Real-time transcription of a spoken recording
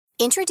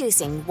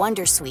Introducing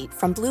Wondersuite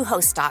from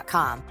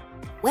Bluehost.com.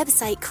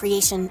 Website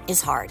creation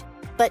is hard,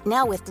 but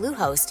now with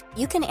Bluehost,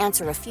 you can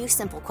answer a few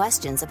simple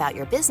questions about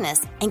your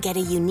business and get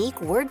a unique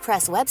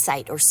WordPress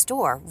website or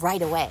store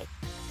right away.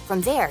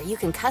 From there, you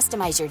can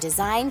customize your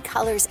design,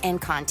 colors,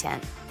 and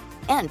content.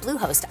 And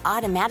Bluehost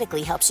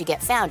automatically helps you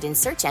get found in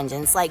search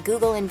engines like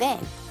Google and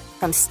Bing.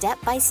 From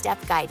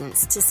step-by-step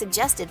guidance to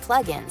suggested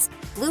plugins,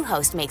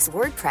 Bluehost makes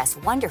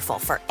WordPress wonderful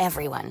for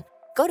everyone.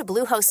 Go to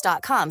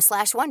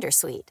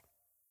bluehost.com/wondersuite.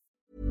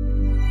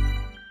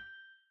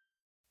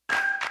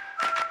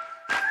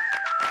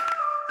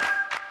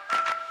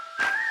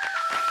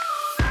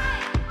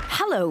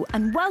 Hello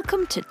and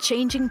welcome to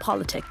Changing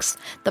Politics,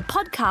 the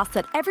podcast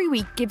that every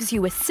week gives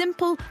you a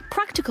simple,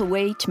 practical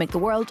way to make the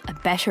world a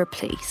better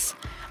place.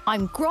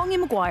 I'm Grongy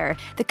Maguire,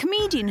 the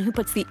comedian who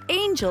puts the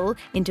angel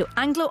into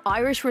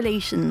Anglo-Irish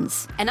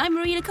relations. And I'm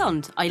Marie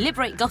Leconte. I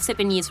liberate gossip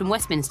and news from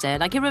Westminster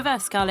like a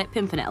reverse Scarlet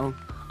Pimpernel.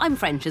 I'm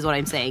French is what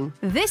I'm saying.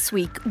 This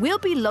week, we'll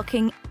be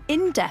looking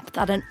in depth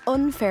at an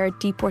unfair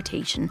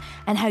deportation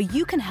and how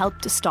you can help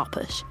to stop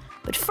it.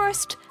 But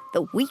first,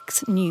 the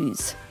week's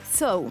news.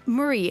 So,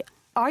 Marie,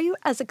 are you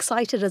as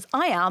excited as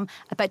I am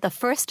about the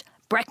first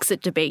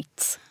Brexit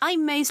debates?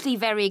 I'm mostly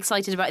very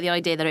excited about the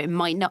idea that it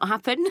might not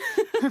happen.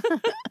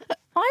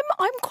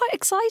 I'm quite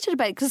excited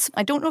about it because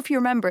I don't know if you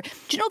remember. Do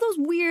you know those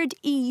weird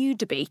EU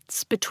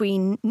debates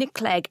between Nick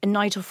Clegg and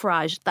Nigel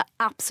Farage that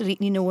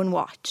absolutely no one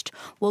watched?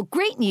 Well,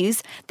 great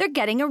news, they're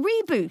getting a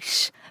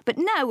reboot. But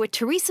now with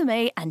Theresa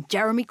May and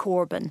Jeremy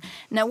Corbyn.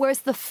 Now,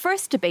 whereas the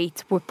first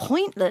debates were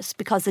pointless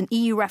because an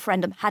EU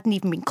referendum hadn't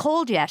even been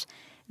called yet,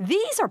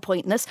 these are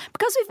pointless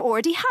because we've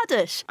already had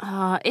it.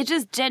 It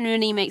just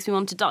genuinely makes me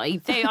want to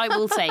die. Though I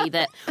will say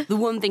that the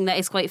one thing that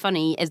is quite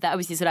funny is that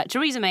obviously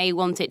Theresa May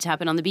wants it to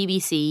happen on the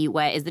BBC,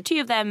 where it's the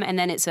two of them and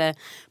then it's a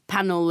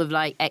panel of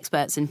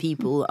experts and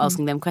people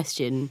asking them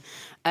questions.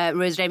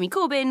 Whereas Jeremy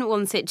Corbyn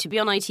wants it to be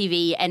on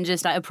ITV and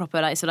just a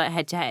proper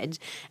head to head.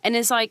 And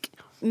it's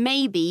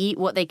maybe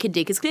what they could do,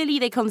 because clearly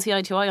they can't see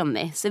eye to eye on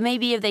this, so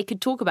maybe if they could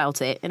talk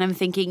about it, and I'm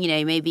thinking,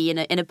 maybe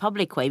in a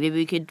public way, maybe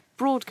we could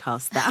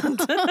broadcast that.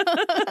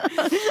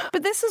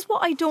 But this is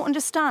what I don't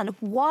understand.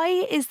 Why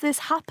is this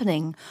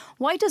happening?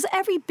 Why does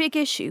every big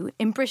issue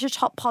in British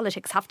hot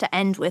politics have to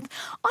end with,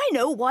 I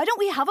know, why don't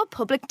we have a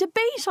public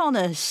debate on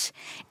it?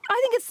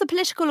 I think it's the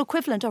political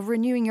equivalent of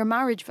renewing your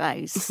marriage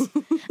vows.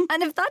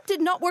 And if that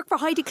did not work for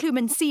Heidi Klum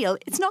and Seal,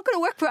 it's not going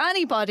to work for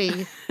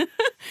anybody.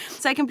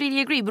 So I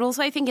completely agree, but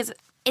also I think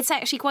it's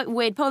actually quite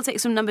weird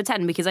politics from Number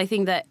 10, because I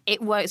think that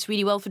it works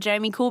really well for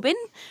Jeremy Corbyn,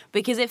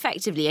 because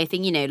effectively I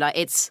think,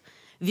 it's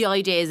the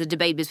idea is a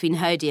debate between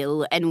her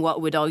deal and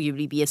what would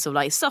arguably be a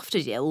softer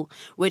deal,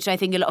 which I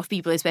think a lot of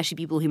people, especially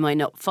people who might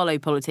not follow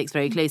politics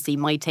very closely,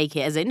 might take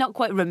it as a not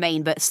quite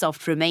Remain but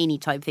soft Remainy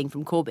type thing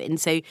from Corbyn.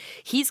 So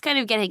he's kind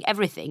of getting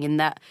everything in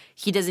that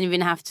he doesn't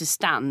even have to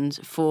stand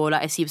for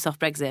a super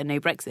soft Brexit and no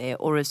Brexit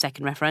or a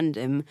second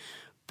referendum,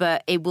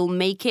 but it will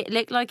make it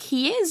look like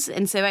he is.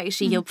 And so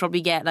actually he'll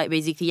probably get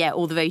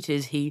all the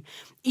voters who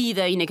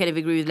either, kind of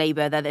agree with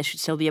Labour that there should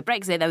still be a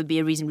Brexit, that would be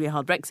a reasonably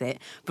hard Brexit,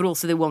 but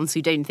also the ones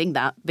who don't think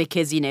that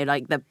because,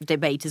 the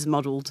debate is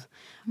modelled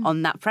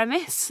on that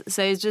premise.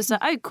 So it's just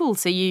oh, cool.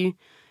 So you're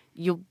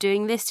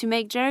doing this to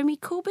make Jeremy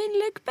Corbyn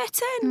look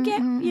better and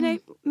get,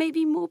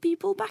 maybe more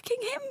people backing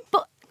him.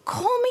 But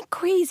call me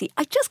crazy,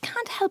 I just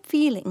can't help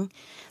feeling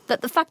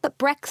that the fact that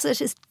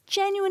Brexit is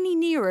genuinely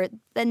nearer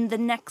than the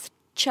next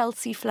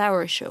Chelsea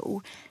flower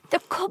show,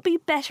 there could be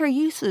better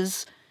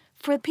uses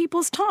for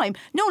people's time.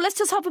 No, let's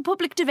just have a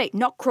public debate,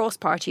 not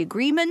cross-party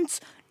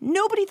agreements.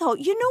 Nobody thought,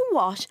 you know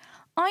what?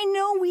 I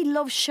know we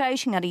love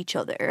shouting at each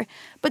other,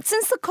 but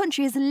since the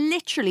country is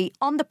literally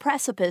on the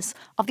precipice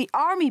of the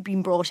army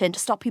being brought in to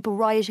stop people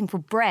rioting for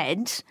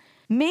bread,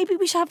 maybe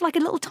we should have a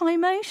little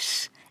time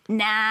out.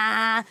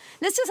 Nah,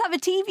 let's just have a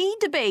TV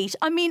debate.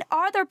 I mean,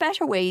 are there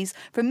better ways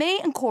for May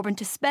and Corbyn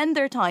to spend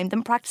their time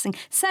than practising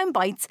sound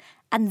bites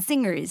and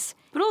zingers?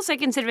 But also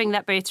considering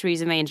that both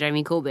Theresa May and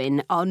Jeremy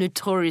Corbyn are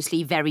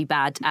notoriously very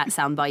bad at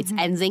sound bites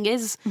and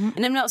zingers.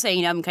 And I'm not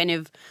saying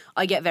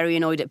I get very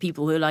annoyed at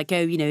people who are like,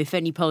 oh, if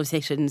only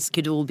politicians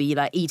could all be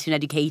eaten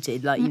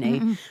educated,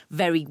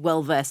 very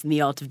well versed in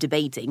the art of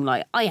debating.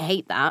 I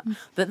hate that.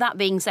 But that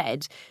being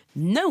said,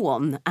 no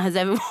one has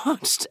ever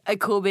watched a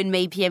Corbyn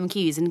May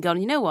PMQs and gone,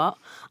 you know what?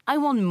 I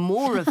want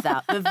more of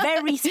that, but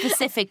very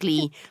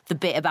specifically the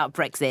bit about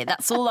Brexit.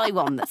 That's all I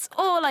want. That's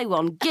all I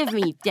want. Give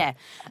me, yeah.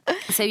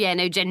 So yeah,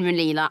 no,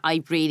 genuinely,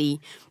 I really,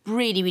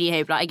 really, really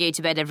hope I go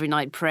to bed every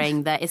night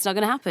praying that it's not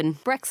going to happen.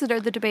 Brexit or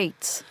the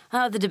debates?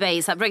 The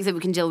debates. That Brexit we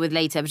can deal with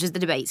later, which is the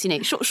debates.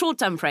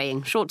 Short-term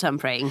praying.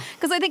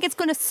 Because I think it's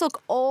going to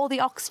suck all the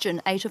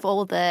oxygen out of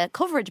all the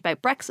coverage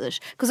about Brexit,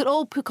 because it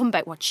all could come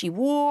about what she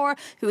wore,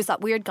 who was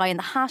that weird guy in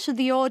the hat of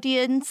the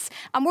audience,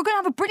 and we're going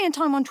to have a brilliant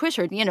time on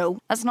Twitter.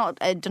 Let's not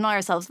deny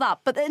ourselves that.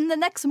 But then the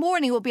next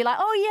morning we'll be like,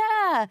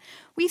 oh yeah,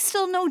 we've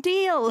still no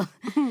deal.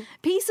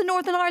 Peace in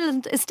Northern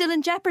Ireland is still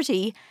in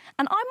jeopardy,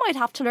 and I might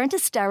have to learn to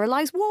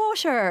sterilise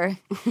water.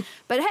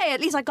 But hey,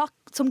 at least I got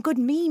some good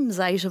memes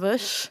out of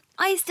it.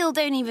 I still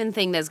don't even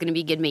think there's going to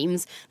be good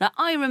memes. Like,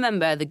 I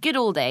remember the good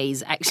old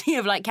days, actually,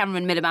 of like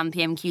Cameron Miliband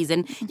PMQs,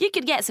 and you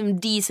could get some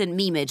decent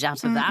memeage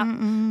out of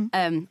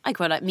that. I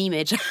quite like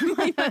memeage.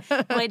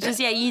 Might just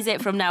use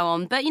it from now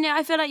on. But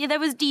I feel like there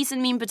was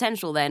decent meme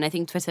potential there, and I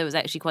think Twitter was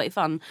actually quite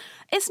fun.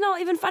 It's not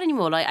even fun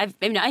anymore. Like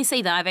I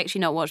say that I've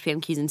actually not watched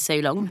PMQs in so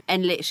long,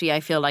 and literally I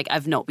feel like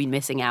I've not been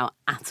missing out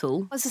at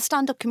all. As a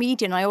stand-up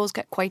comedian, I always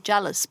get quite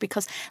jealous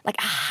because like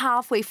a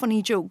halfway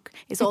funny joke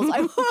is always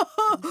like,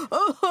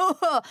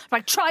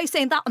 like try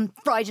saying that on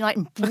Friday night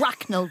in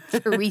Bracknell,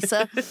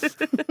 Theresa.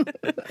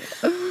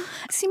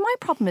 See, my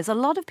problem is a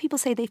lot of people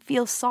say they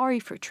feel sorry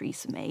for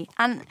Theresa May,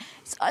 and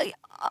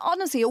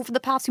honestly, over the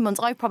past few months,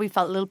 I've probably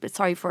felt a little bit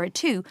sorry for her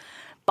too.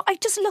 But I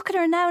just look at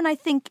her now and I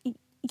think,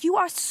 you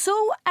are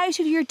so out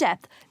of your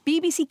depth.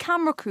 BBC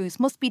camera crews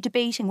must be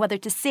debating whether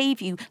to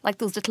save you like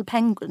those little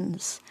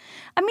penguins.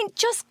 I mean,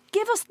 just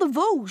give us the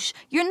vote.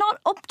 You're not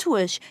up to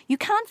it. You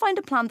can't find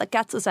a plan that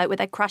gets us out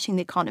without crashing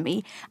the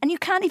economy. And you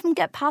can't even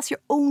get past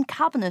your own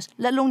cabinet,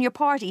 let alone your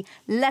party,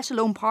 let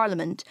alone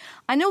Parliament.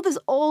 I know there's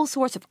all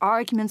sorts of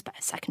arguments about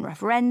a second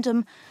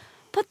referendum,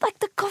 but like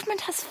the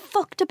government has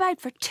fucked about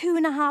for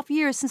 2.5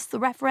 years since the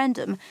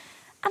referendum.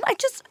 And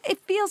it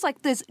feels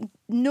like there's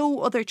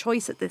no other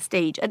choice at this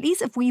stage. At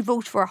least if we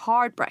vote for a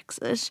hard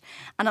Brexit,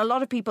 and a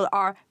lot of people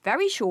are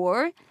very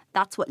sure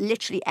that's what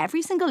literally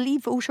every single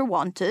Leave voter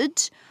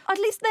wanted, at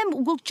least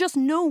then we'll just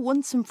know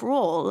once and for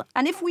all.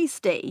 And if we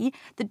stay,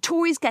 the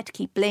Tories get to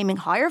keep blaming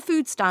higher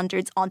food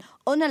standards on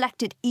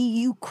unelected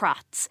EU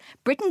crats.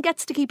 Britain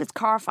gets to keep its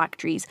car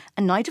factories,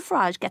 and Nigel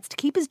Farage gets to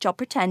keep his job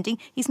pretending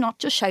he's not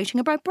just shouting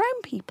about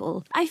brown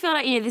people. I feel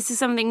like, this is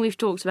something we've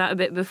talked about a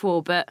bit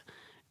before, but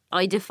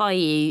I defy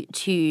you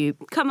to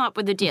come up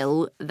with a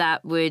deal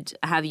that would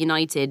have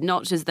united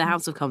not just the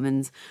House of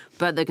Commons,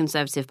 but the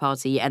Conservative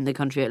Party and the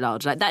country at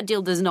large. Like, that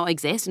deal does not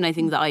exist, and I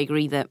think that I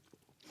agree that,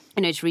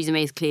 Theresa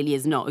May clearly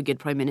is not a good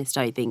Prime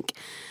Minister, I think,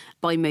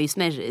 by most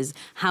measures.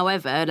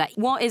 However,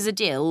 what is a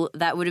deal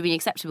that would have been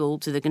acceptable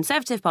to the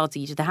Conservative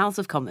Party, to the House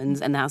of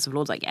Commons and the House of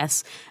Lords, I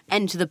guess,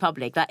 and to the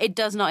public? It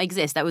does not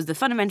exist. That was the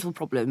fundamental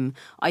problem,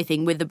 I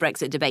think, with the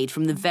Brexit debate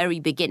from the very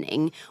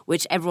beginning,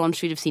 which everyone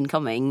should have seen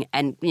coming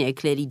and,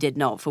 clearly did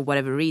not for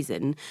whatever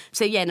reason.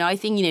 So, I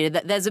think,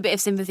 that there's a bit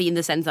of sympathy in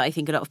the sense that I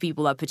think a lot of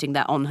people are putting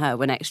that on her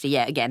when actually,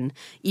 again,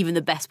 even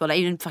the best, but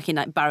even fucking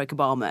Barack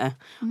Obama,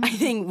 I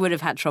think would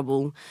have had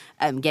trouble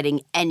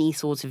getting any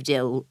sort of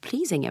deal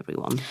pleasing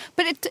everyone.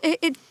 But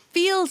it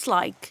feels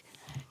like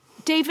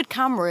David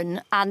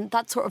Cameron and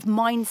that sort of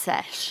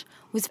mindset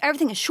was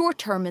everything is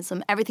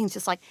short-termism. Everything's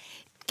just like,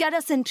 get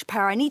us into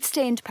power. I need to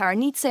stay into power. I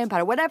need to stay in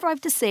power. Whatever I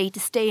have to say to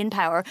stay in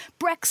power.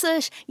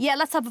 Brexit. Yeah,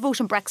 let's have a vote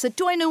on Brexit.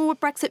 Do I know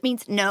what Brexit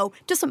means? No.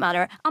 Doesn't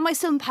matter. Am I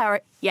still in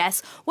power?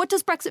 Yes. What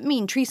does Brexit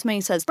mean? Theresa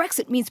May says,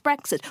 Brexit means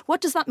Brexit.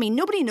 What does that mean?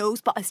 Nobody knows,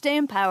 but I stay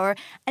in power.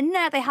 And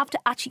now they have to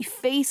actually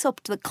face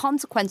up to the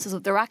consequences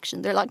of their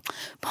action. They're like,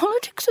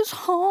 politics is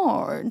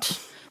hard.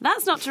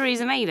 That's not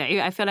Theresa May, though.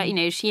 I feel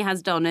like, she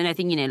has done, and I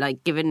think,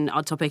 given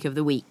our topic of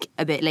the week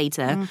a bit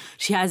later,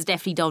 she has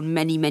definitely done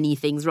many, many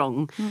things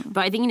wrong.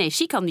 But I think,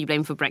 she can't be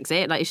blamed for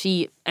Brexit.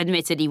 She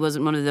admitted he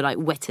wasn't one of the,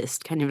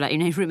 wettest kind of,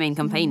 Remain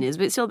campaigners,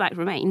 but still backed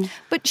Remain.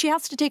 But she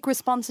has to take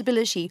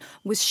responsibility.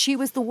 She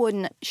was the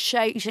one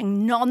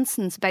shouting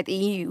nonsense about the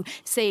EU,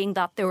 saying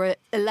that they were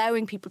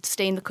allowing people to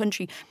stay in the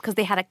country because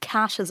they had a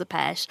cat as a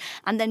pet,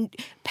 and then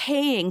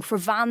paying for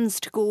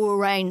vans to go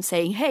around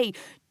saying, hey,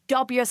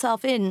 dob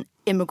yourself in,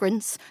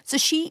 immigrants. So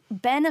she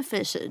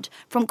benefited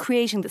from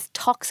creating this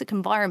toxic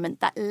environment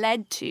that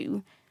led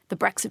to the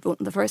Brexit vote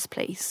in the first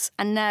place.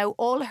 And now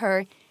all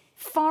her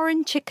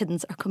foreign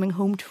chickens are coming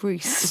home to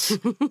roost.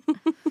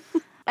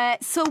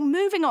 So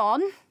moving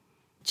on,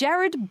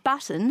 Gerard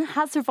Batten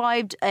has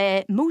survived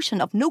a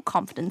motion of no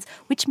confidence,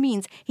 which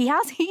means he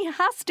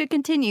has to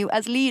continue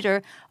as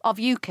leader of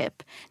UKIP.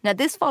 Now,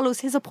 this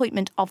follows his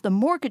appointment of the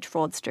mortgage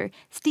fraudster,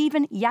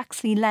 Stephen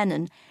Yaxley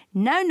Lennon,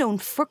 now known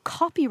for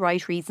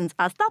copyright reasons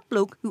as that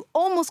bloke who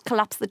almost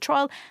collapsed the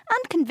trial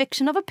and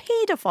conviction of a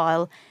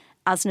paedophile,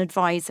 as an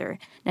advisor.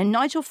 Now,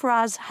 Nigel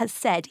Farage has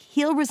said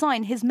he'll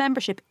resign his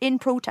membership in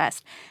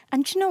protest.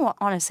 And you know what,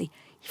 honestly,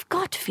 you've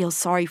got to feel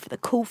sorry for the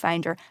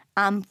co-founder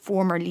and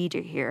former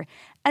leader here,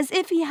 as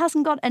if he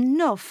hasn't got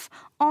enough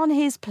on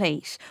his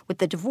plate. With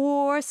the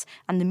divorce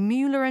and the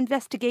Mueller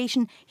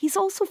investigation, he's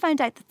also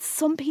found out that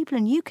some people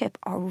in UKIP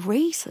are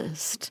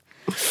racist.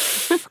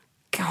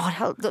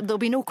 God, there'll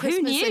be no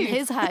Christmas in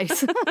his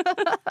house.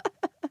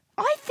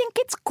 I think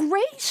it's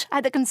great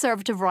how the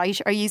Conservative right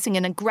are using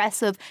an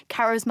aggressive,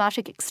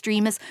 charismatic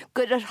extremist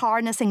good at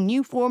harnessing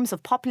new forms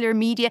of popular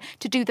media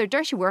to do their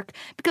dirty work,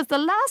 because the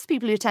last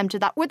people who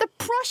attempted that were the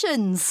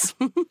Prussians.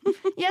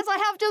 Yes, I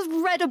have just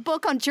read a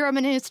book on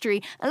German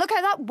history, and look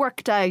how that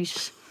worked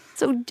out.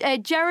 So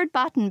Gerard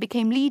Batten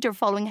became leader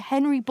following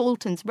Henry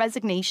Bolton's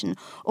resignation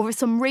over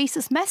some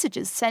racist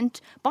messages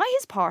sent by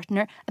his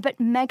partner about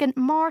Meghan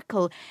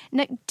Markle.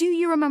 Now, do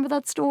you remember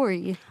that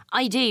story?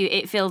 I do.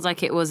 It feels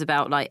like it was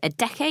about a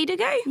decade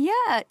ago.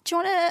 Yeah. Do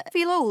you want to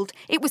feel old?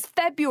 It was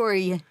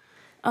February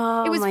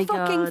Oh, it was my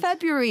fucking God.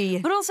 February.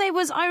 But also,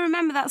 I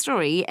remember that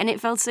story, and it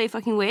felt so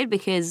fucking weird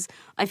because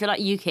I feel like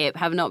UKIP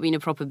have not been a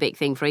proper big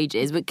thing for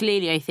ages, but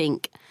clearly I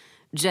think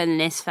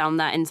journalists found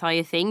that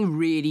entire thing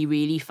really,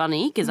 really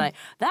funny because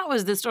that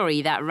was the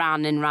story that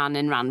ran and ran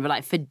and ran, but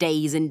like for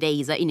days and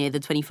days, like, you know, the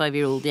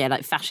 25-year-old,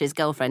 like fascist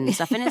girlfriend and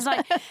stuff. And it's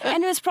like,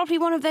 and it was probably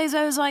one of those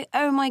where I was like,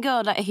 oh my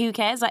God, like who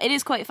cares? Like it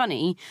is quite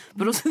funny,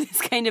 but also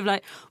this kind of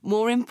like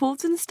more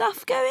important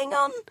stuff going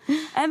on.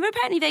 But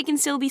apparently they can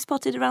still be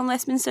spotted around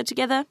Westminster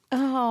together.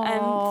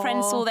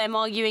 Friends saw them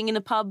arguing in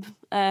a pub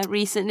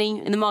recently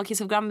in the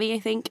Marquis of Granby, I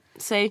think.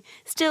 So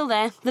still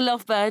there, the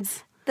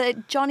lovebirds.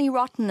 The Johnny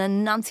Rotten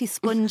and Nancy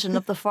Spungen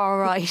of the far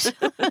right.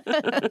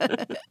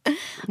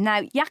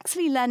 Now,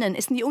 Yaxley Lennon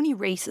isn't the only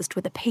racist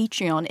with a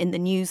Patreon in the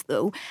news,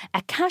 though.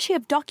 A cache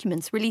of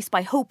documents released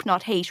by Hope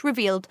Not Hate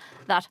revealed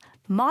that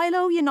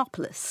Milo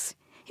Yiannopoulos,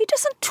 he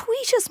doesn't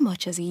tweet as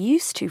much as he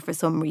used to for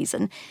some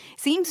reason,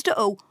 seems to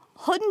owe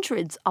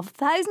hundreds of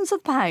thousands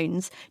of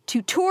pounds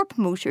to tour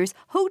promoters,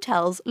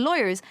 hotels,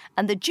 lawyers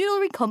and the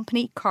jewellery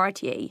company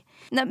Cartier.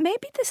 Now,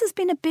 maybe this has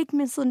been a big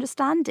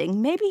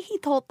misunderstanding. Maybe he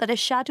thought that a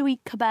shadowy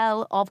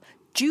cabal of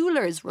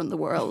jewellers run the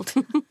world.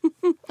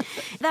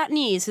 That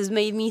news has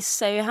made me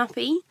so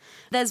happy.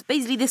 There's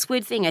basically this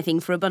weird thing, I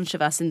think, for a bunch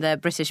of us in the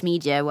British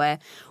media where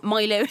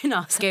Milo and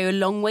us go a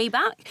long way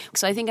back.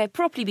 So I think I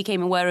properly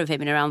became aware of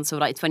him in around sort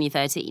of like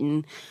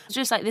 2013. It's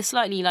just like this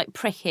slightly like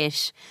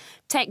prickish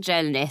tech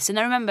journalist. And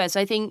I remember,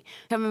 so I can't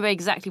remember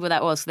exactly what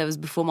that was, because that was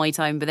before my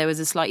time, but there was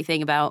a slight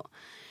thing about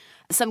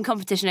some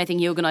competition I think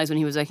he organised when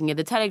he was working at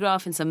the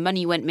Telegraph, and some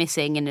money went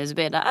missing, and it was a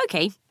bit like,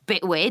 okay,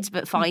 bit weird,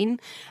 but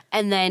fine.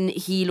 And then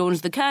he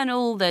launched the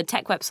Kernel, the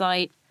tech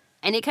website,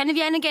 and it kind of,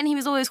 and again, he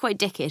was always quite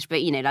dickish,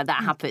 but, you know, like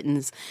that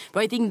happens.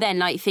 But I think then,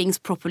 like, things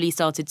properly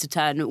started to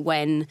turn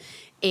when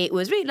it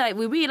was really, like,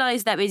 we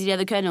realised that basically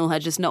the Kernel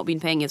had just not been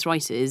paying its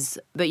writers,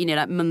 but, you know,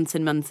 like, months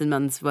and months and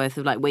months worth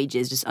of, like,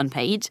 wages just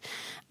unpaid.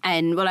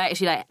 And, well,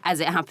 actually, like, as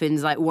it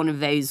happens, like, one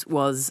of those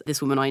was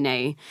this woman I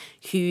know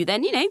who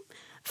then, you know,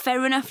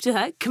 fair enough to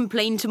her,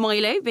 complained to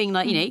Milo, being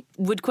like, you know,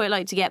 would quite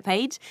like to get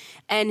paid.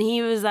 And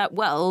he was like,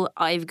 well,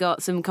 I've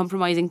got some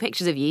compromising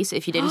pictures of you, so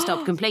if you don't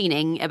stop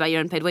complaining about your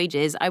unpaid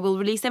wages, I will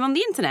release them on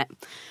the internet.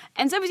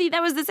 And so obviously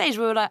that was the stage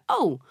where we were like,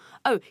 oh,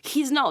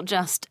 he's not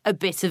just a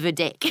bit of a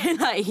dick.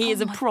 Like, he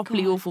is a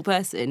properly awful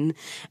person.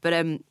 But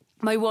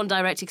my one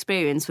direct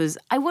experience was,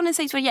 I want to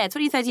say,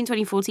 2013,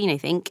 2014, I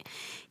think.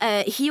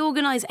 He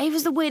organised, it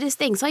was the weirdest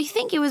thing. So I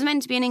think it was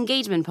meant to be an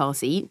engagement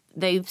party,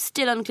 though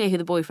still unclear who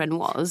the boyfriend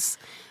was.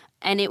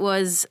 And it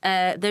was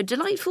the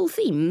delightful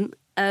theme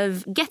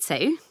of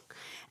ghetto.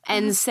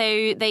 And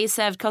so they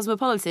served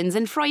cosmopolitans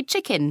and fried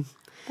chicken.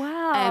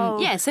 Wow.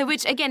 So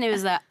which, again, it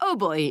was like, oh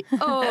boy.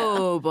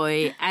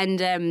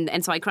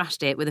 And so I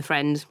crashed it with a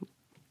friend.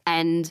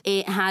 And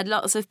it had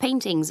lots of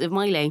paintings of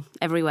Milo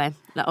everywhere,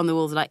 like on the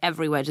walls, like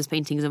everywhere, just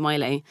paintings of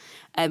Milo.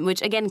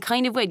 Which, again,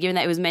 kind of weird, given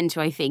that it was meant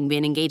to, I think, be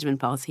an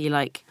engagement party,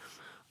 like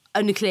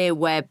unclear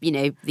where, you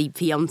know, the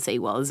fiancé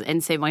was.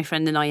 And so my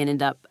friend and I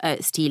ended up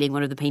stealing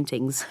one of the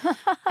paintings.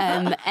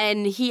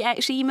 And he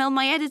actually emailed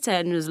my editor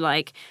and was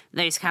like,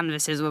 those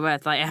canvases were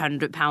worth like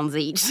 £100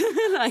 each.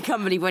 I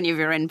can't believe one of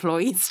your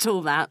employees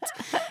stole that.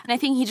 And I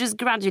think he just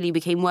gradually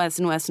became worse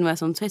and worse and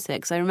worse on Twitter.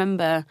 Because I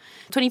remember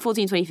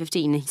 2014,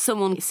 2015,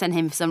 someone sent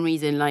him for some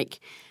reason,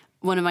 like,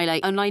 one of my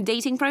like online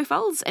dating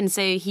profiles, and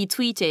so he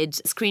tweeted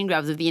screen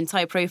grabs of the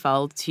entire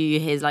profile to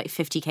his like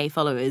 50k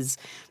followers,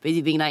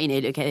 basically being like, you know,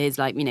 look at his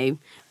like, you know,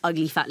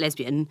 ugly fat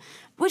lesbian,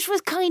 which was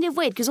kind of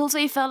weird because also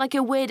he felt like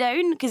a weird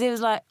own, because it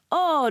was like,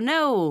 oh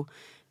no,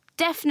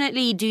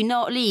 definitely do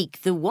not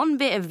leak the one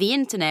bit of the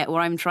internet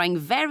where I'm trying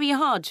very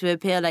hard to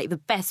appear like the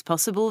best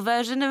possible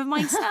version of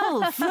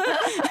myself.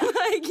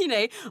 Like, you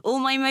know, all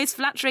my most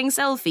flattering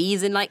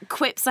selfies and like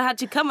quips I had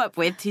to come up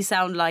with to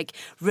sound like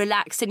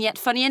relaxed and yet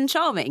funny and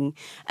charming.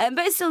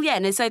 But still, yeah,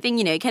 and so I think,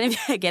 you know, kind of,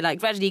 again, like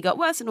gradually got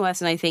worse and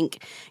worse. And I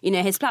think, you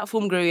know, his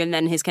platform grew, and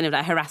then his kind of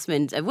like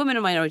harassment of women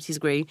and minorities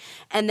grew.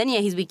 And then, yeah,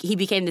 he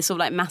became this sort of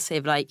like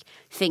massive like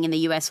thing in the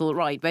US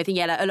alt-right. But I think,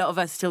 yeah, like, a lot of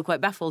us are still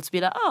quite baffled to be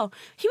like, oh,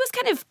 he was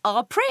kind of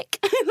our prick,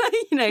 like,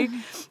 you know.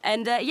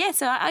 And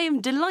so I am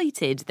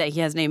delighted that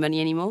he has no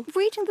money anymore.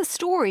 Reading the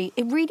story,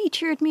 it really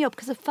cheered me up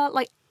because it felt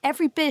like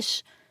every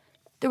bit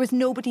there was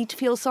nobody to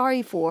feel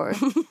sorry for.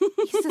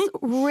 He's this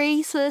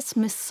racist,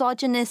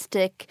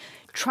 misogynistic,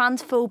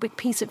 transphobic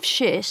piece of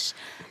shit,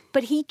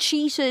 but he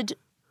cheated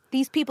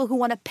these people who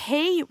want to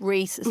pay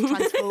racist,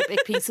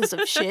 transphobic pieces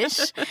of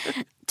shit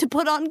to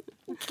put on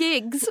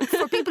gigs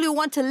for people who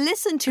want to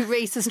listen to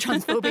racist,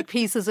 transphobic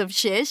pieces of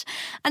shit.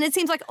 And it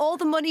seems like all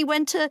the money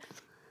went to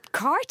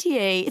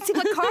Cartier. It seems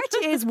like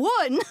Cartier's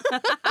won.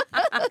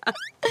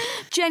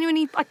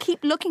 Genuinely, I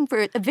keep looking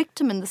for a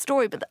victim in the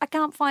story, but I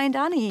can't find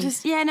any.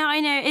 I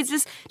know. It's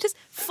just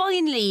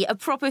finally a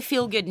proper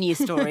feel-good news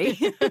story.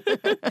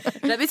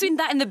 Like, between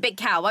that and the big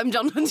cow, I'm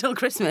done until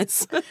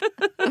Christmas.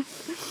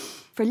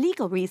 For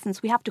legal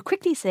reasons, we have to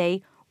quickly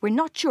say we're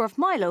not sure if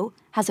Milo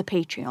has a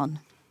Patreon.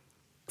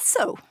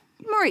 So,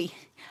 Murray,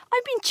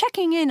 I've been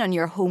checking in on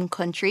your home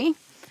country,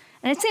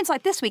 And it seems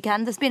like this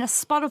weekend there's been a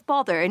spot of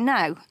bother.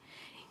 Now,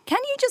 can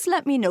you just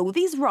let me know,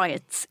 these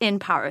riots in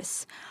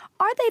Paris,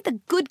 are they the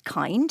good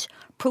kind,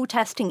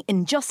 protesting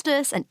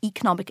injustice and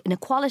economic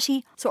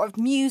inequality, sort of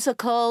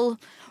musical,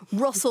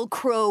 Russell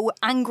Crowe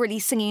angrily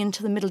singing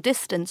into the middle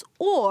distance,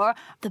 or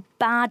the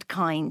bad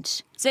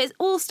kind? So it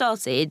all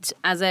started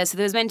so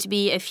there was meant to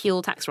be a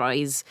fuel tax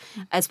rise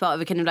as part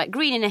of a kind of like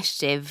green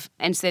initiative.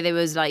 And so there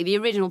was like the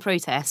original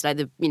protest, like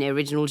the,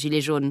 original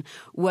Gilets jaunes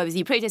were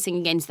busy protesting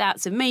against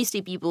that. So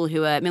mostly people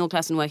who are middle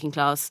class and working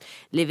class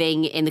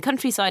living in the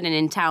countryside and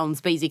in towns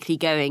basically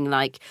going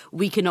like,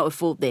 we cannot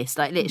afford this.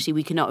 Like literally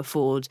we cannot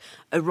afford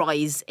a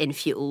rise in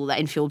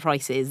fuel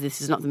prices. This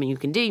is not something you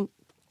can do.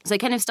 So it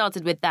kind of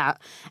started with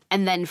that.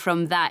 And then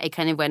from that, it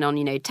kind of went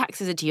on,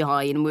 taxes are too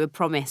high. And we were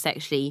promised,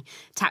 actually,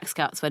 tax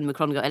cuts when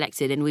Macron got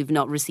elected. And we've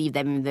not received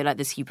them, like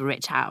the super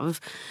rich have.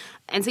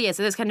 And so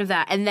there's kind of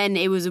that. And then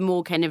it was a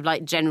more kind of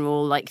like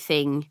general like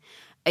thing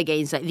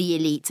against like the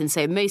elites, and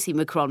so mostly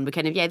Macron, but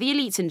kind of the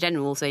elites in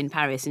general, so in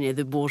Paris,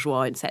 the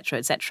bourgeois, etc.,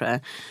 etc.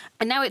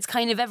 And now it's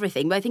kind of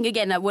everything. But I think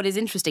again, like, what is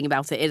interesting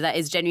about it is that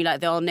it's generally like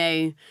there are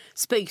no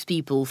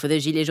spokespeople for the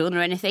Gilets jaunes or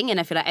anything. And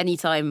I feel like any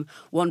time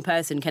one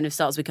person kind of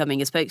starts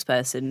becoming a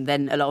spokesperson,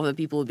 then a lot of the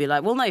people will be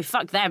like, well, no,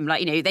 fuck them,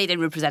 like they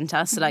don't represent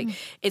us. So, like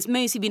it's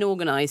mostly been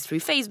organised through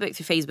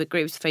Facebook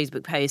groups,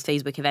 Facebook posts,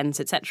 Facebook events,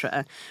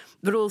 etc.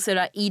 But also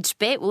like each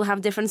bit will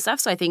have different stuff.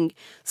 So I think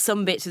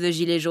some bits of the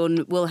Gilets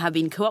jaunes will have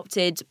been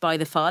co-opted by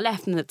the far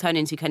left and have turned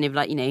into kind of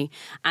like,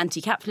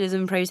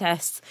 anti-capitalism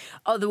protests.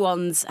 Other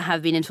ones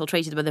have been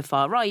infiltrated by the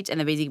far right and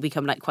they basically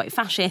become like quite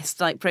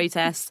fascist like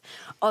protests.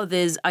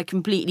 Others are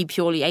completely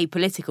purely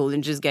apolitical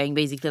and just going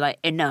basically like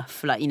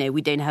enough, like,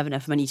 we don't have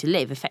enough money to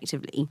live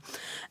effectively.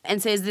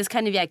 And so there's this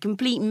kind of,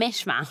 complete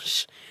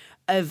mishmash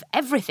of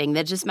everything.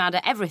 They're just mad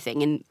at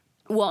everything. And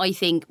what I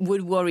think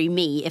would worry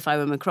me if I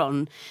were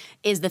Macron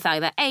is the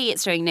fact that A,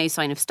 it's showing no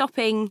sign of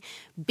stopping.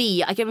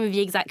 B, I can't remember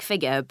the exact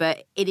figure,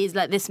 but it is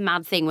like this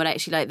mad thing where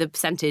actually like the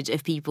percentage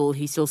of people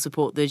who still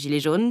support the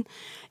Gilets jaunes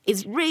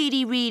is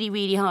really, really,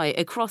 really high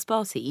across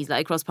parties,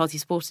 like across party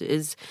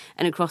supporters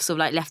and across sort of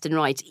like left and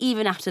right,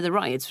 even after the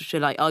riots, which are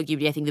like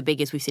arguably I think the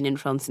biggest we've seen in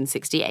France since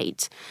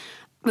 '68.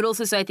 But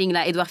also, so I think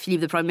that Edouard Philippe,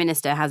 the Prime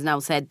Minister, has now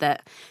said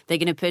that they're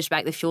going to push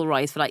back the fuel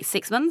rise for like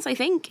 6 months, I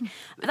think.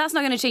 But that's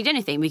not going to change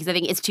anything because I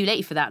think it's too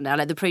late for that now.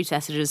 Like the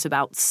protests are just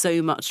about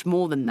so much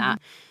more than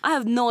that. I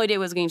have no idea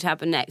what's going to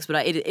happen next,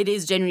 but it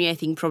is generally, I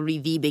think, probably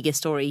the biggest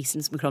story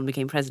since Macron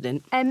became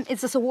president.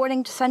 Is this a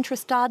warning to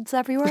centrist dads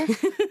everywhere?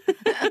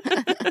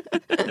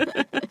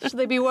 Should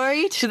they be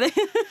worried? Should they?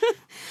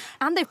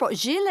 And they've brought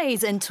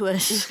gilets into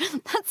it.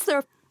 That's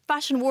their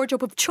fashion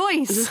wardrobe of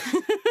choice.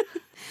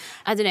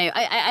 I don't know.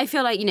 I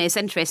feel like,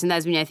 centrist, and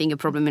there's been, I think, a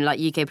problem in like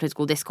UK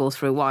political discourse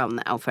for a while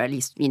now, for at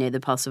least, the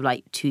past of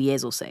like 2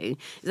 years or so, is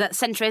that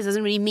centrist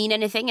doesn't really mean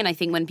anything. And I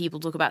think when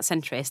people talk about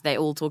centrist, they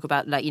all talk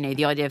about like,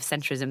 the idea of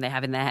centrism they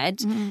have in their head.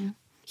 Mm.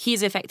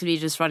 He's effectively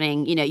just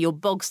running, your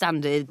bog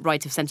standard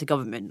right of centre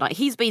government. Like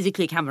he's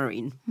basically a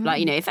Cameroon. Mm.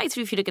 Like,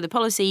 effectively, if you look at the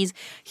policies,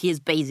 he is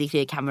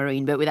basically a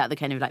Cameroon, but without the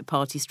kind of like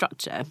party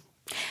structure.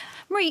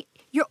 Marie,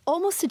 you're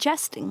almost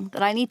suggesting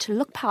that I need to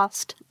look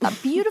past that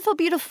beautiful,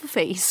 beautiful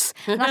face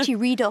and actually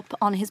read up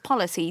on his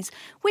policies,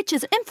 which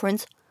is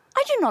inference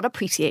I do not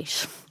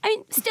appreciate. I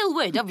mean, still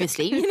would,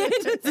 obviously.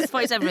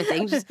 Despite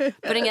everything. Just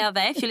putting it out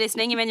there if you're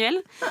listening,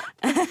 Emmanuel.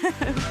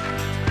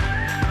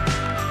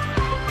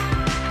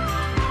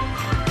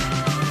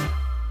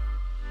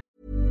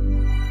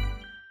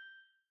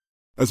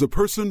 As a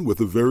person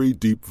with a very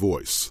deep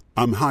voice,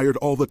 I'm hired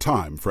all the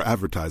time for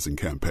advertising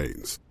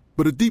campaigns.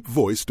 But a deep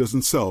voice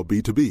doesn't sell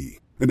B2B,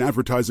 and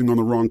advertising on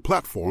the wrong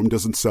platform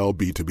doesn't sell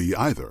B2B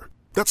either.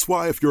 That's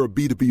why if you're a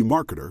B2B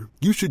marketer,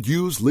 you should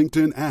use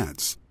LinkedIn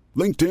ads.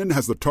 LinkedIn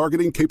has the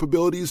targeting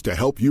capabilities to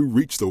help you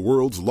reach the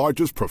world's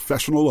largest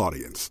professional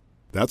audience.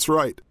 That's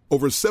right,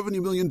 over 70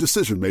 million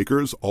decision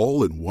makers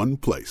all in one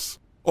place.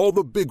 All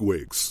the big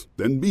wigs,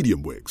 then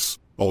medium wigs,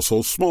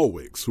 also small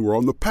wigs who are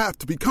on the path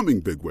to becoming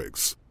big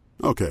wigs.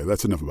 Okay,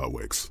 that's enough about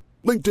wigs.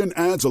 LinkedIn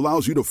ads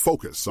allows you to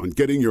focus on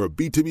getting your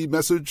B2B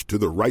message to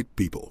the right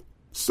people.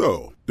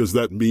 So, does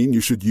that mean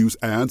you should use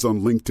ads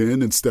on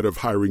LinkedIn instead of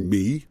hiring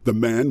me, the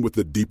man with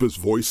the deepest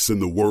voice in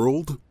the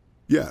world?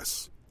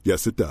 Yes.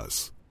 Yes, it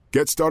does.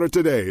 Get started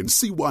today and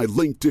see why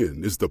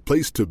LinkedIn is the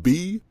place to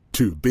be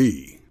to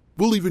be.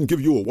 We'll even give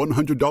you a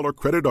 $100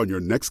 credit on your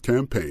next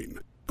campaign.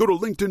 Go to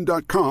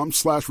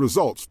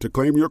linkedin.com/results to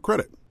claim your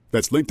credit.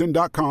 That's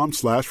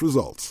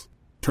linkedin.com/results.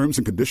 Terms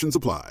and conditions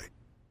apply.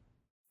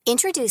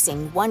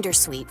 Introducing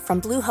Wondersuite from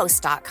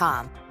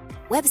Bluehost.com.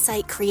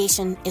 Website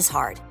creation is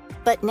hard,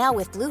 but now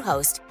with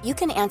Bluehost, you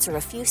can answer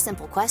a few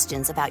simple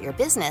questions about your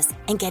business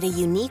and get a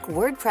unique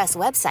WordPress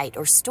website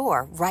or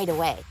store right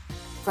away.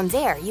 From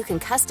there, you can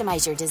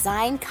customize your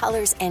design,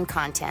 colors, and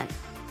content.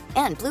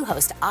 And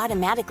Bluehost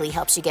automatically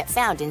helps you get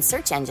found in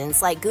search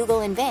engines like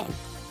Google and Bing.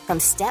 From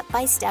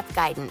step-by-step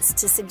guidance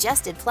to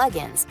suggested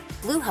plugins,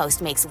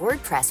 Bluehost makes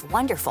WordPress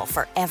wonderful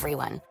for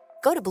everyone.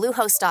 Go to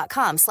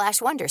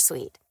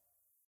Bluehost.com/Wondersuite.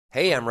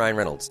 Hey, I'm Ryan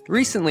Reynolds.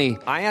 Recently,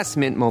 I asked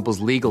Mint Mobile's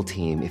legal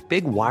team if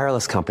big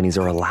wireless companies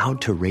are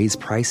allowed to raise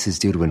prices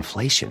due to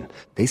inflation.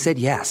 They said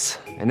yes.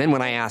 And then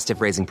when I asked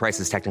if raising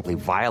prices technically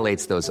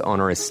violates those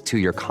onerous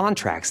two-year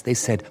contracts, they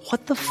said,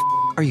 "What the f***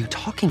 are you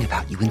talking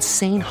about, you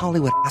insane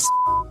Hollywood ass?"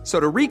 So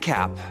to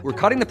recap, we're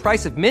cutting the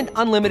price of Mint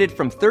Unlimited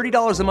from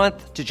 $30 a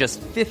month to just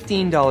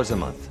 $15 a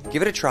month.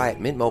 Give it a try at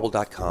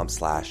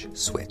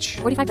mintmobile.com/switch.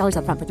 $45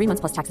 up front for 3 months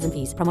plus taxes and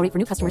fees. Promo rate for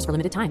new customers for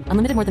limited time.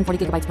 Unlimited more than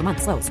 40 gigabytes per month.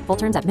 Slows full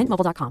terms at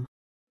mintmobile.com.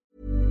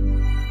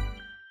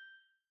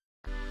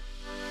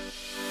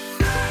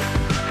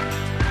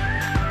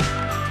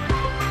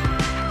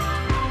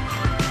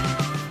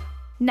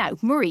 Now,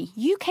 Murray,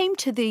 you came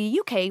to the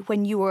UK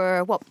when you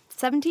were,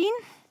 17?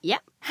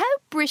 Yep. How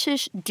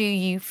British do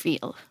you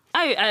feel?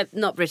 Oh,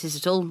 not British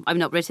at all. I'm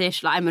not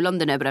British. Like, I'm a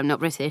Londoner, but I'm not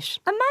British.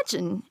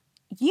 Imagine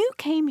you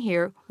came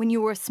here when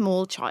you were a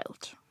small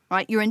child,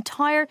 right? Your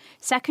entire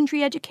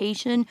secondary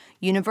education,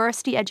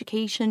 university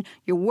education,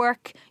 your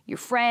work, your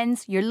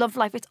friends, your love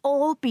life, it's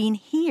all been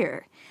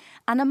here.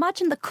 And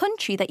imagine the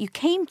country that you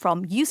came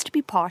from used to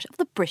be part of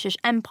the British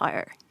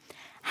Empire.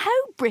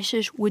 How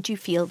British would you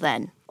feel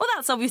then? Well,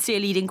 that's obviously a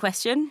leading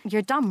question.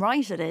 You're damn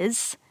right it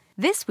is.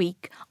 This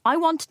week, I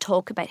want to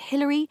talk about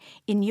Hilary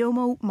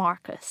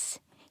Ineomo-Marcus.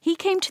 He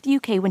came to the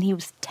UK when he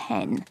was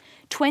 10,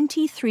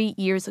 23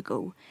 years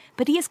ago,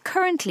 but he is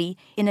currently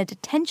in a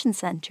detention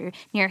centre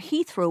near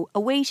Heathrow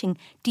awaiting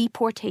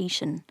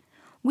deportation.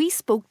 We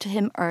spoke to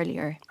him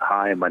earlier.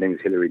 Hi, my name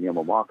is Hilary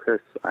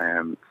Ineomo-Marcus. I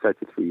am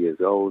 33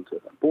 years old,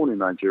 born in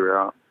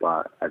Nigeria,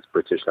 but as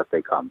British as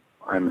they come.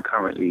 I'm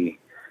currently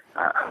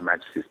at Her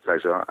Majesty's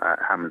Pleasure at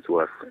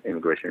Hammersworth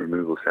Immigration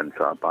Removal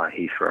Centre by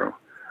Heathrow.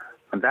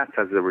 And that's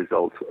as a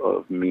result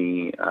of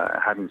me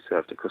having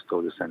served a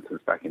custodial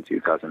sentence back in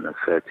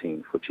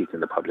 2013 for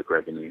cheating the public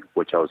revenue,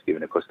 which I was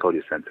given a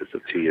custodial sentence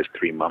of 2 years,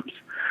 3 months.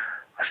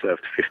 I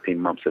served 15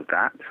 months of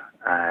that,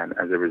 and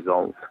as a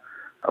result,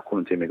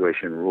 according to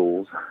immigration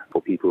rules, for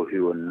people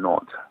who are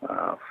not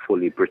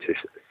fully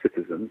British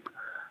citizens,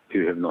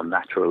 who have not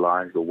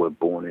naturalized or were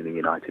born in the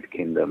United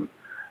Kingdom,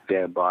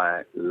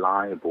 thereby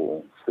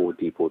liable for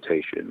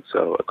deportation.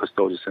 So a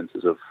custodial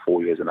sentence of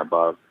 4 years and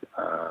above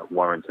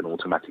warrants an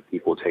automatic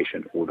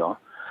deportation order,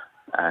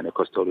 and a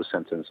custodial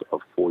sentence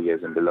of 4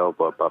 years and below,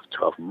 but above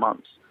 12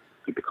 months,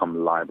 you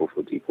become liable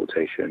for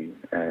deportation.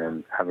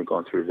 And having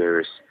gone through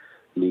various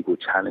legal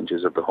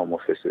challenges of the Home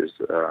Office's,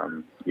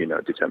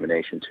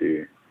 determination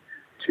to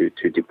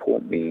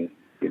deport me,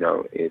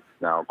 it's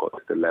now got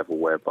to the level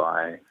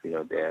whereby,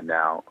 they're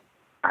now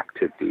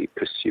actively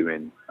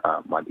pursuing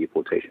my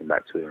deportation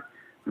back to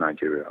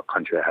Nigeria, a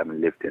country I haven't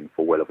lived in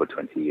for well over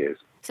 20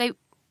 years. So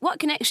what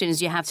connections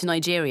do you have to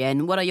Nigeria,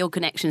 and what are your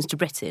connections to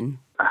Britain?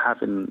 I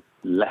haven't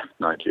left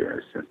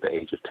Nigeria since the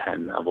age of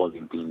 10. I've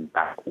only been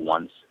back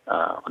once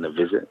on a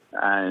visit.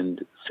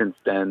 And since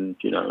then,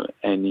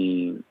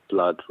 any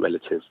blood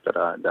relatives that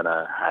I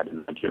had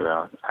in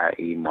Nigeria,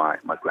 i.e.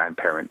 my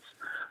grandparents,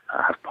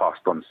 have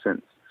passed on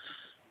since.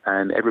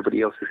 And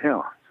everybody else is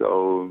here.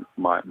 So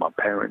my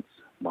parents,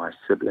 my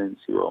siblings,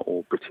 who are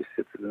all British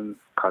citizens,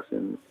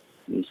 cousins,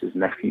 nieces,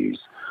 nephews,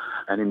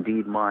 and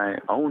indeed my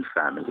own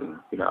family.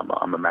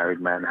 I'm a married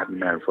man. I've been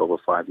married for over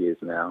 5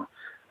 years now,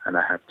 and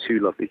I have 2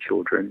 lovely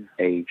children,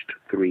 aged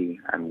 3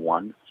 and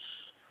 1.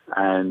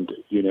 And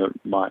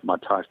my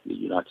ties to the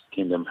United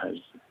Kingdom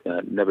has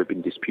never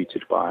been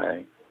disputed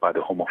by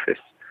the Home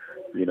Office.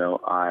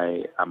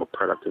 I am a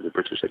product of the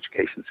British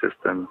education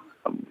system.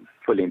 I'm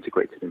fully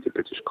integrated into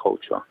British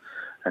culture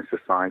and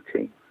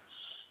society.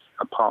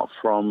 Apart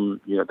from,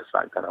 the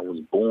fact that I was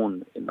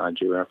born in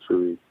Nigeria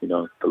through,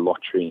 the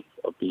lottery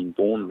of being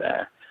born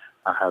there,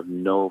 I have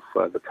no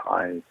further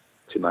ties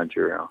to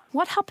Nigeria.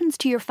 What happens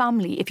to your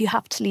family if you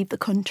have to leave the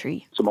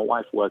country? So my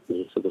wife works as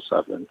a civil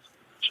servant.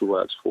 She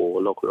works for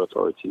a local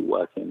authority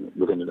working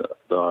within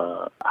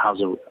the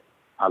housing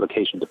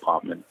allocation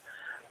department.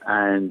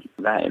 And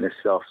that in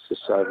itself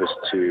is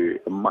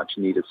a much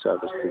needed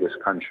service to this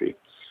country.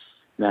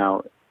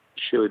 Now,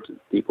 should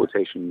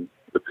deportation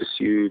be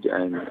pursued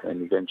and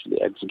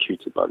eventually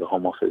executed by the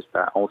Home Office,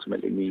 that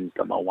ultimately means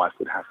that my wife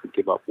would have to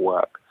give up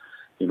work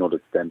in order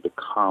to then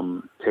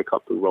take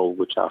up the role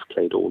which I've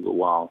played all the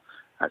while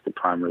as the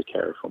primary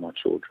carer for my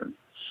children.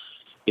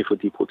 If a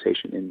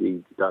deportation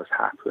indeed does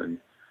happen,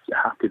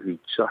 how could we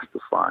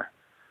justify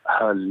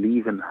her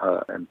leaving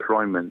her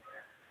employment,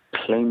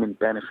 claiming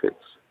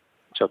benefits,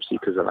 job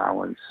seekers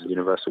allowance,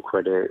 universal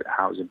credit,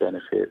 housing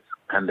benefits,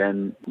 and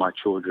then my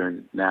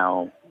children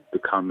now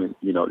becoming,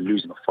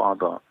 losing a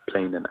father,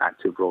 playing an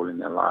active role in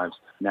their lives.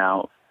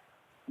 Now,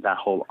 that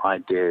whole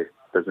idea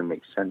doesn't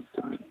make sense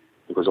to me,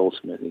 because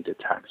ultimately the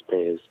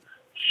taxpayers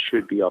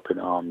should be up in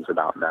arms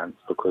about that,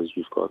 because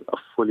you've got a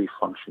fully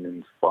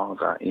functioning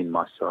father in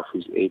myself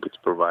who's able to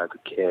provide the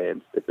care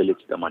and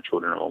stability that my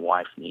children and my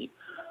wife need.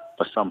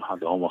 But somehow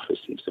the Home Office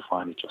seems to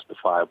find it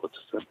justifiable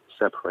to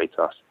separate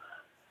us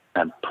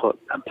and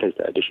place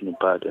that additional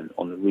burden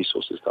on the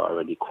resources that are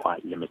already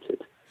quite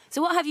limited.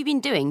 So what have you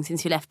been doing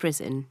since you left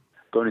prison?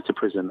 Going into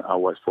prison, I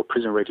worked for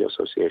Prison Radio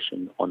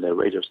Association on their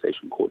radio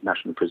station called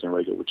National Prison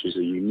Radio, which is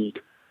a unique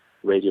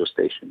radio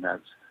station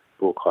that's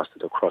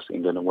broadcasted across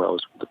England and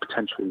Wales with the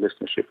potential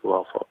listenership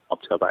of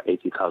up to about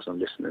 80,000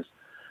 listeners.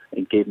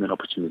 It gave me an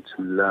opportunity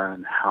to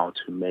learn how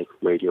to make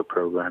radio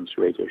programs,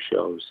 radio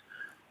shows.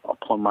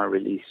 Upon my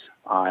release,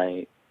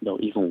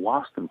 even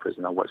whilst in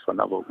prison, I worked for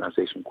another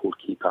organization called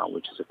Keep Out,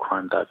 which is a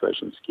crime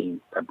diversion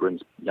scheme that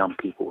brings young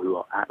people who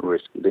are at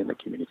risk within the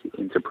community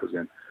into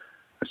prison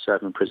and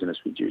serving prisoners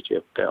with duty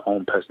of their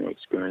own personal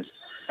experience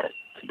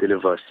to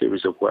deliver a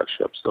series of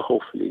workshops to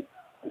hopefully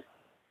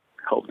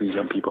help these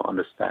young people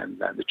understand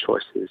that the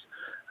choices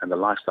and the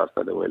lifestyles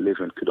that they were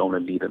living could only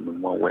lead them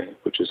in one way,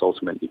 which is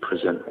ultimately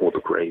prison or the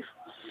grave.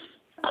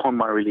 Upon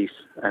my release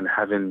and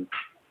having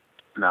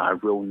a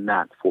real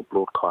knack for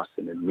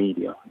broadcasting and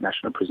media,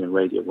 National Prison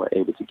Radio were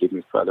able to give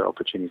me further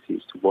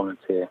opportunities to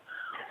volunteer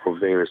for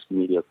various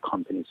media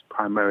companies,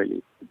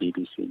 primarily the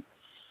BBC.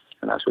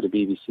 And that's where the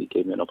BBC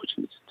gave me an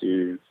opportunity to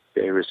do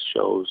various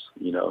shows,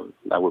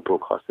 that were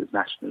broadcasted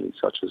nationally,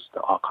 such as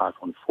The Archive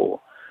on 4,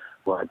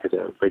 where I did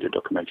a radio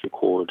documentary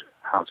called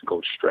How to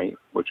Go Straight,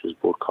 which was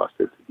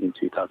broadcasted in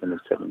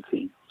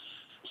 2017.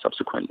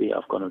 Subsequently,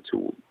 I've gone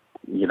into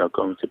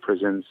going to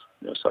prisons,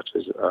 such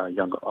as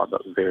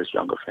various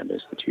young offender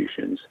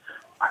institutions,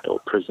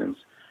 adult prisons,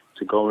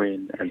 to go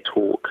in and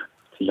talk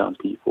to young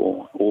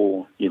people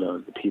or,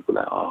 the people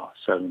that are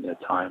serving their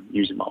time,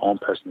 using my own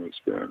personal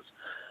experience,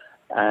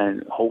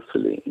 and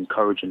hopefully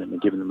encouraging them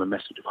and giving them a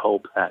message of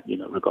hope that,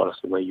 regardless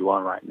of where you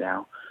are right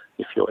now,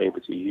 if you're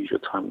able to use your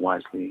time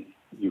wisely,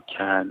 you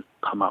can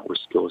come out with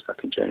skills that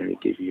can generally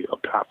give you a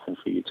platform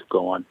for you to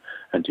go on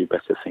and do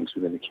better things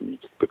within the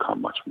community, to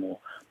become much more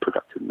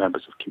productive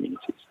members of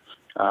communities.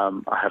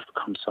 I have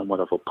become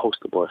somewhat of a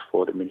poster boy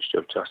for the Ministry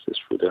of Justice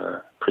through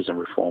the prison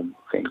reform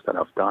things that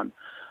I've done.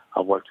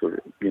 I've worked with,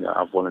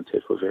 I've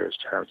volunteered for various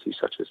charities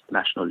such as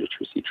National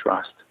Literacy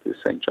Trust, the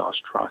St.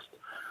 Giles Trust.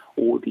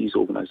 All these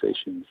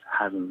organizations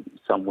have in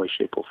some way,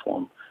 shape or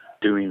form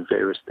doing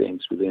various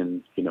things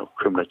within,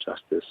 criminal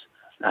justice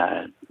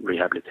and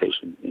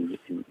rehabilitation in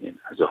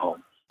as a whole.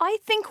 I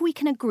think we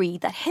can agree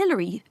that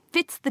Hilary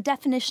fits the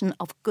definition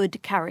of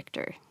good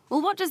character.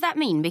 Well, what does that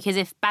mean? Because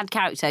if bad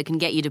character can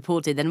get you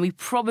deported, then we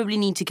probably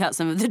need to cut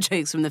some of the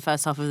jokes from the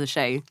first half of the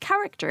show.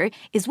 Character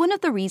is one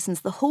of the reasons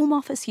the Home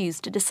Office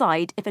used to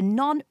decide if a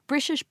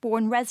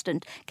non-British-born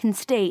resident can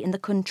stay in the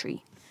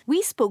country.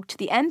 We spoke to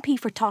the MP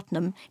for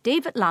Tottenham,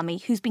 David Lammy,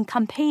 who's been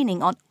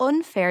campaigning on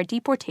unfair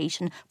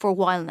deportation for a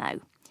while now.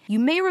 You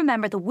may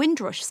remember the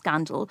Windrush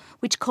scandal,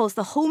 which caused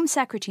the Home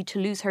Secretary to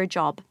lose her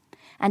job.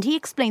 And he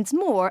explains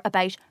more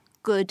about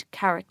good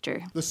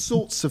character. The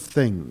sorts of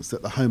things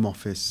that the Home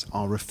Office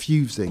are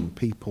refusing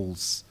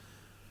people's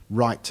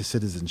right to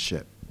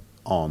citizenship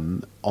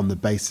on the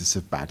basis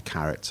of bad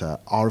character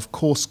are, of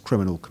course,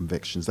 criminal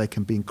convictions. They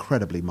can be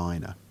incredibly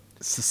minor.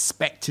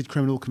 Suspected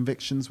criminal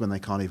convictions when they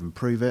can't even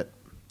prove it.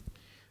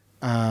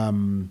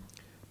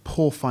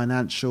 Poor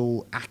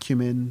financial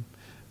acumen,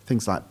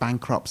 things like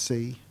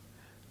bankruptcy,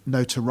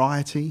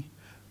 notoriety,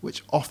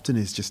 which often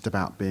is just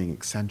about being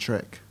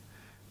eccentric,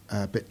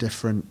 a bit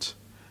different,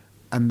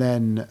 and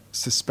then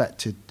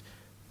suspected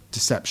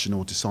deception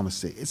or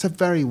dishonesty. It's a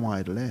very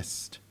wide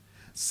list.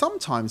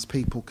 Sometimes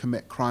people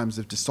commit crimes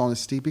of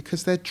dishonesty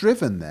because they're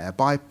driven there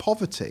by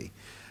poverty.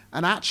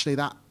 And actually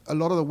that a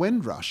lot of the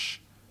Windrush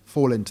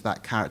fall into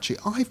that category.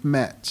 I've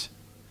met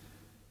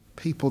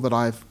people that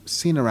I've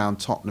seen around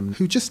Tottenham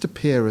who just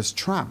appear as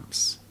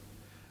tramps.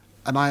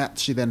 And I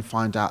actually then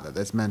find out that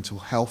there's mental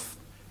health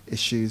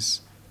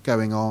issues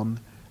going on.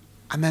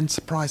 And then,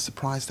 surprise,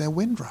 surprise, they're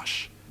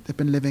Windrush. They've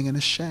been living in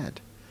a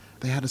shed.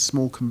 They had a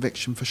small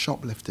conviction for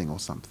shoplifting or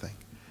something.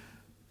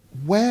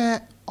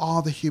 Where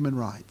are the human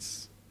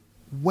rights?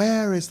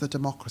 Where is the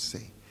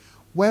democracy?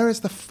 Where is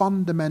the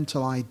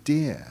fundamental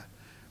idea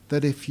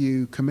that if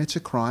you commit a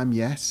crime,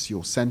 yes,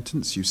 you're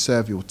sentenced, you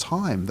serve your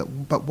time,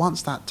 but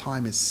once that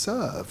time is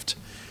served,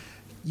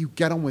 you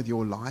get on with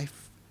your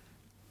life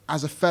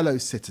as a fellow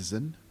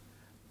citizen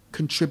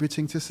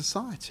contributing to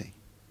society.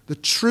 The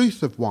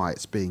truth of why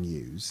it's being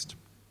used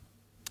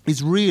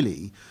is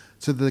really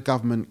so that the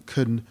government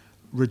can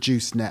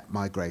reduce net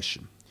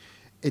migration.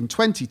 In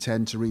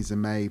 2010, Theresa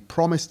May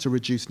promised to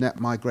reduce net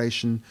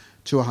migration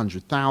to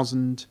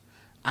 100,000,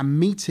 and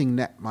meeting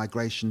net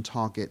migration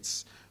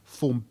targets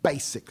form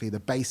basically the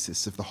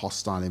basis of the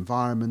hostile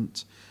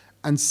environment.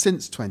 And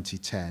since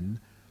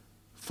 2010,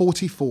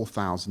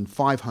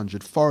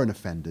 44,500 foreign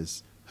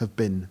offenders have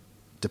been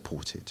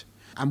deported.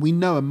 And we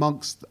know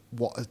amongst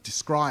what are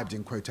described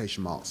in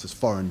quotation marks as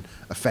foreign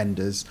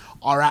offenders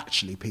are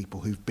actually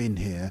people who've been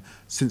here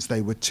since they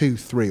were 2,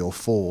 3 or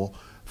 4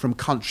 from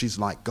countries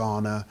like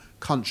Ghana,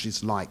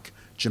 countries like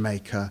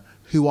Jamaica,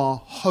 who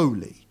are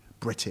wholly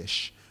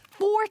British.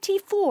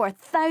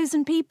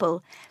 44,000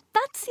 people.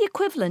 That's the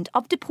equivalent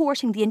of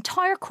deporting the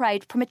entire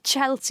crowd from a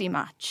Chelsea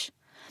match.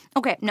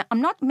 OK, now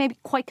I'm not maybe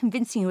quite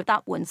convincing you with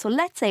that one. So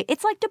let's say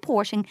it's like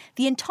deporting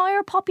the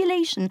entire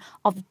population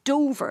of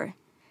Dover.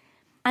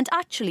 And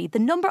actually, the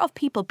number of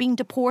people being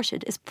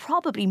deported is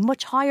probably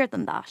much higher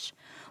than that.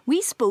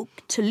 We spoke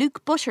to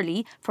Luke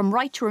Butterley from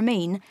Right to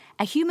Remain,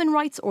 a human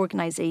rights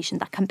organisation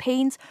that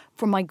campaigns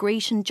for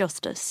migration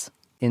justice.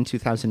 In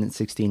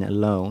 2016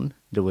 alone,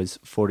 there was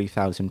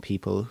 40,000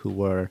 people who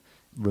were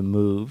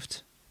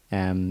removed.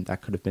 That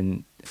could have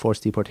been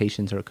forced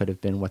deportations, or it could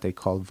have been what they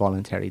call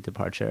voluntary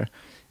departure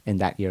in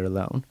that year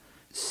alone.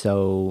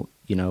 So,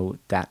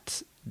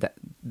 that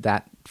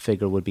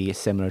figure would be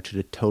similar to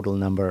the total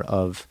number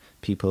of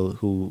people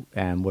who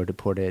were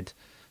deported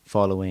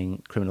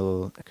following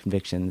criminal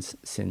convictions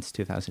since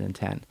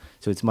 2010.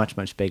 So it's much,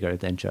 much bigger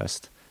than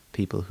just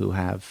people who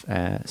have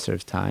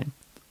served time.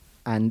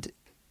 And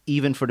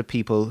even for the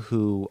people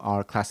who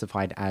are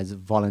classified as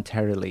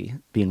voluntarily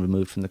being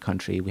removed from the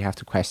country, we have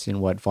to question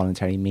what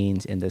voluntary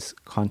means in this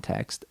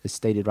context. The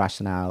stated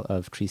rationale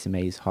of Theresa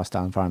May's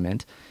hostile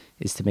environment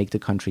is to make the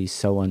country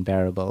so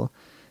unbearable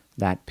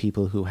that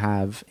people who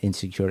have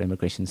insecure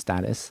immigration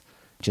status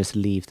just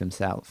leave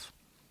themselves.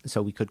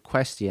 So we could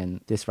question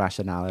this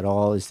rationale at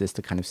all. Is this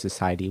the kind of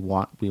society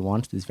we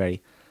want? This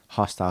very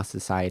hostile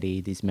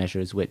society, these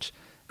measures which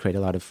create a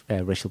lot of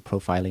racial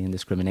profiling and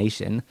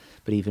discrimination.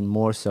 But even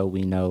more so,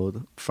 we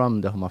know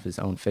from the Home Office's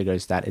own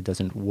figures that it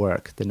doesn't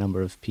work. The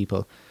number of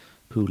people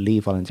who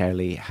leave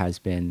voluntarily has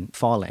been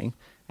falling.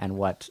 And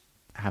what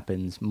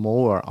happens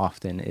more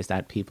often is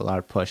that people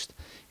are pushed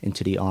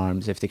into the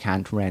arms. If they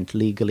can't rent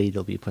legally,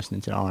 they'll be pushed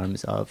into the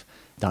arms of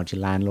dodgy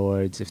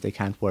landlords. If they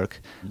can't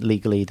work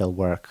legally, they'll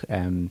work,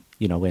 in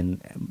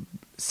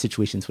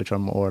situations which are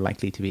more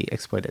likely to be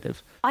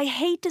exploitative. I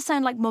hate to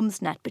sound like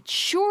Mumsnet, but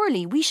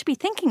surely we should be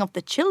thinking of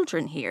the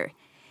children here.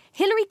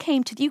 Hilary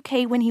came to the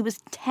UK when he was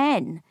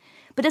 10.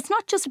 But it's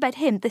not just about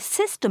him. The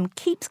system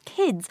keeps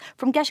kids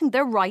from getting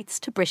their rights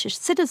to British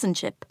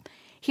citizenship.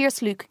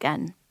 Here's Luke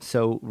again.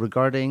 So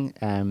regarding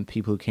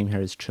people who came here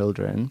as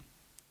children,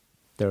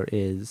 there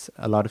is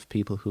a lot of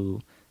people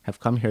who have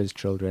come here as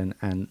children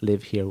and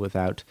live here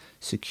without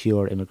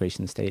secure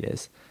immigration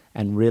status.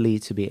 And really,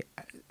 to be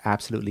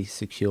absolutely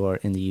secure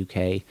in the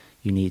UK,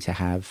 you need to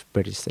have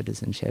British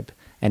citizenship.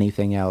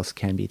 Anything else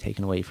can be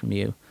taken away from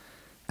you.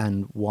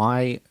 And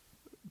why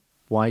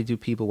do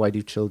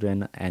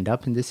children end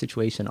up in this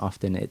situation?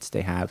 Often it's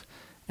they have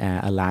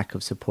a lack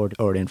of support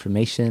or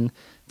information.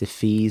 The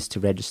fees to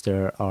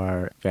register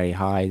are very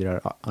high.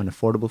 They're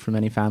unaffordable for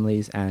many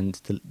families, and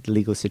the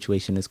legal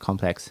situation is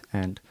complex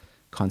and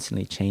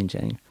constantly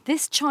changing.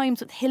 This chimes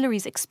with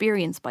Hilary's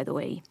experience, by the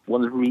way.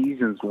 One of the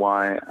reasons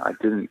why I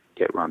didn't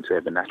get around to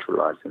ever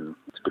naturalising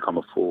to become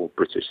a full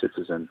British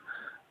citizen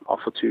are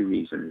for two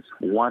reasons.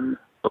 One,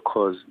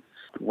 because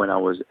when I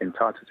was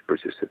entitled to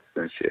British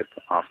citizenship,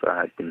 after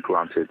I had been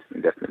granted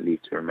indefinite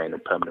leave to remain in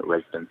permanent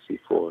residency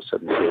for a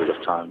certain period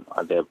of time,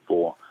 I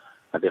therefore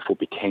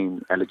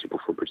became eligible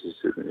for British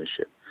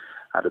citizenship.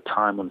 At the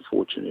time,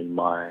 unfortunately,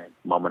 my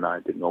mum and I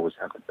didn't always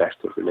have the best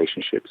of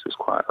relationships. It was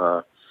quite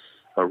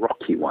a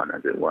rocky one,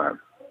 as it were.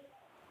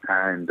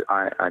 And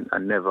I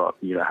never,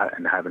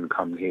 and having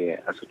come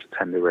here at such a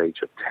tender age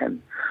of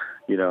 10,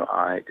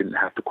 I didn't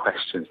have the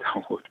questions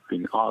that would have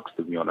been asked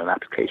of me on an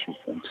application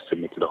form to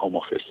submit to the Home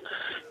Office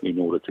in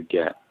order to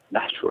get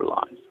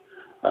naturalised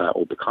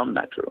or become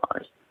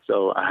naturalised.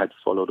 So I had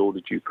followed all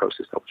the due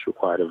process that was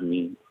required of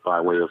me by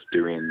way of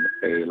doing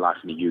a Life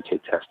in the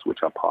UK test, which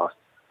I passed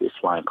with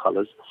flying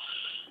colours.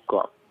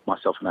 Got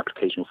myself an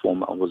application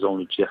form. I was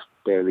only just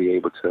barely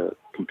able to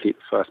complete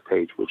the first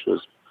page, which was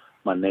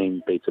my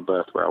name, date of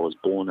birth, where I was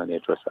born, and the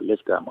address I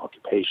lived at, my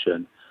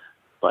occupation.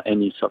 But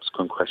any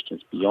subsequent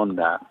questions beyond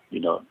that,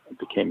 it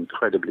became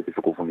incredibly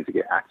difficult for me to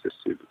get access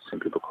to,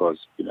 simply because,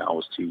 I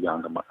was too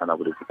young and I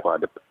would have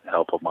required the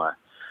help of my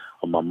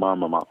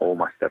mum or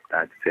my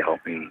stepdad to help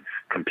me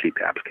complete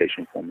the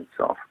application form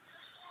itself.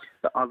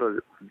 The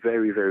other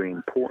very, very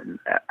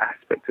important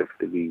aspect of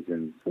the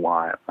reasons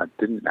why I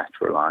didn't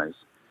naturalise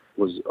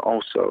was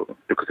also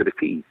because of the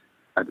fees.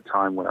 At the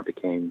time when I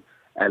became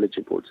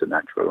eligible to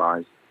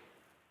naturalise,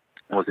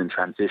 I was in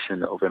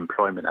transition of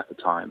employment at the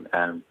time,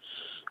 and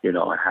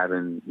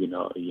having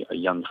a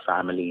young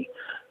family,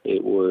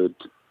 it would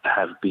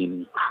have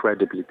been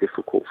incredibly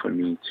difficult for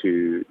me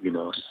to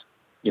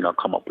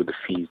come up with the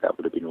fees that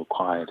would have been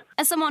required.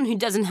 As someone who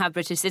doesn't have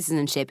British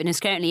citizenship and is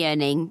currently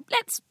earning,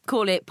 let's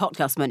call it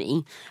podcast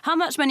money, how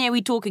much money are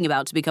we talking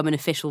about to become an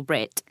official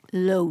Brit?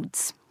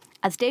 Loads.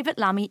 As David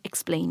Lammy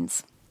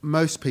explains.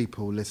 Most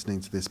people listening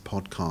to this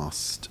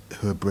podcast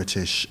who are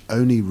British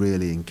only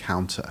really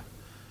encounter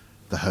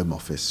the Home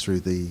Office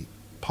through the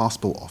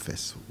Passport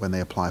Office when they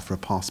apply for a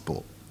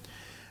passport.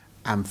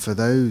 And for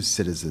those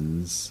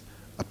citizens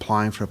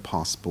applying for a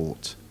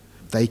passport,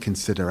 they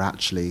consider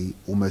actually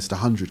almost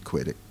 100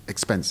 quid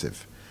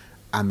expensive.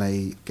 And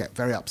they get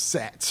very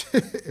upset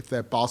if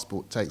their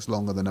passport takes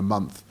longer than a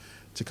month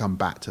to come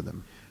back to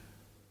them.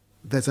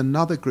 There's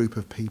another group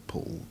of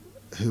people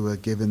who are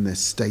given this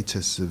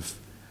status of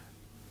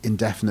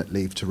indefinite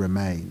leave to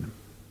remain,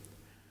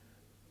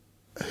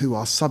 who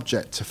are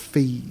subject to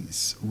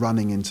fees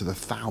running into the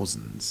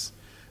thousands.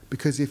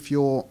 Because if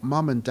you're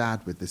mum and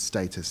dad with this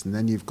status and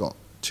then you've got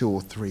 2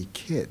 or 3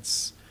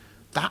 kids,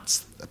 That's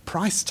the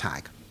price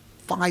tag.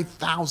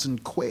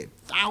 5,000 quid,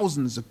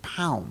 thousands of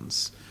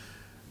pounds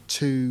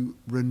to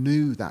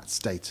renew that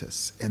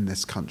status in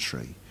this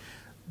country.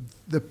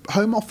 The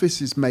Home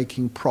Office is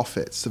making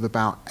profits of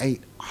about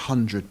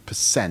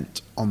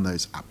 800% on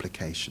those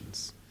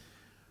applications.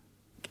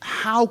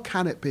 How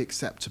can it be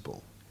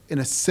acceptable in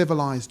a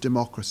civilized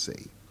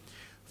democracy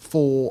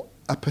for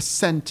a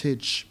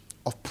percentage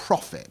of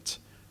profit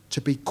to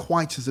be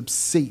quite as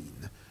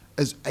obscene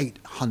as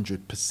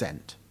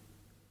 800%?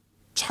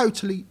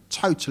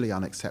 Totally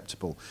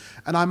unacceptable.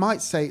 And I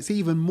might say it's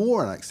even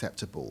more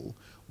unacceptable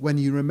when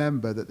you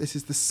remember that this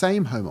is the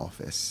same Home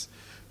Office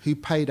who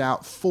paid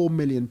out £4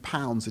 million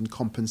in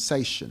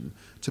compensation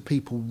to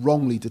people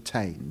wrongly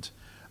detained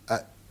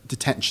at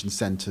detention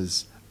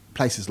centres,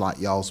 places like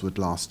Yarlswood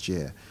last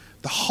year.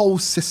 The whole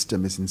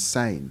system is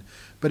insane.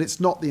 But it's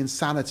not the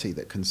insanity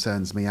that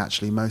concerns me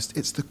actually most,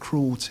 it's the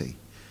cruelty.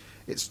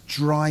 It's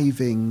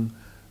driving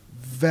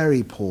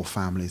very poor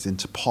families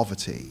into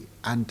poverty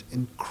and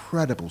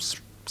incredible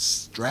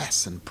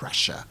stress and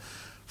pressure,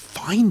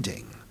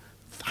 finding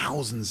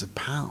thousands of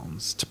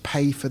pounds to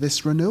pay for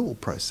this renewal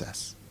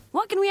process.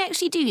 What can we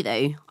actually do,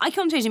 though? I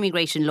can't change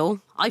immigration law.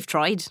 I've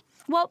tried.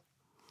 Well,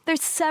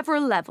 there's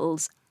several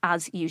levels,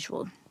 as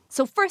usual.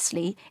 So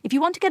firstly, if you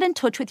want to get in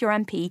touch with your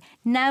MP,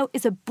 now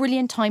is a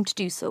brilliant time to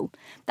do so.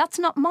 That's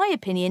not my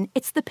opinion,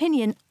 it's the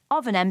opinion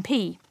of an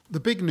MP. The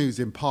big news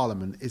in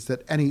Parliament is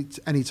that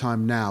any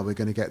time now we're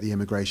going to get the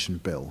immigration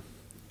bill.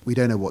 We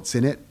don't know what's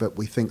in it, but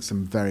we think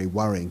some very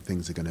worrying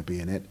things are going to be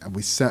in it, and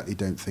we certainly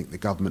don't think the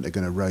government are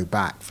going to row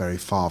back very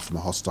far from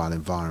a hostile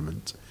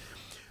environment.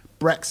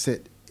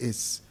 Brexit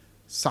is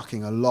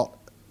sucking a lot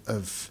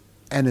of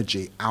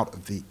energy out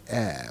of the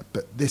air,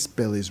 but this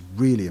bill is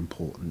really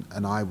important,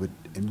 and I would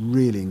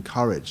really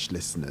encourage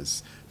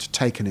listeners to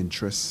take an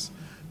interest,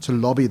 to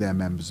lobby their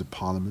members of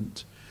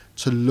Parliament,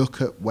 to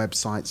look at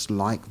websites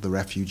like the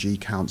Refugee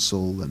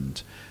Council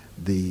and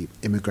the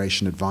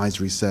Immigration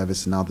Advisory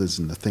Service and others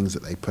and the things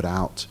that they put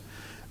out,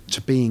 to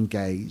be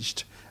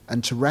engaged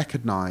and to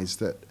recognise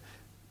that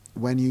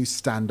when you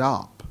stand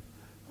up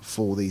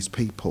for these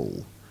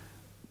people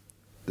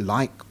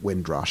like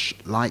Windrush,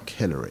 like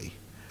Hilary,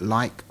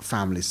 like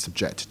families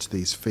subjected to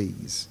these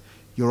fees,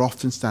 you're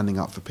often standing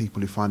up for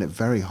people who find it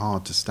very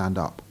hard to stand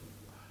up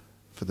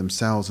for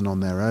themselves and on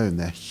their own.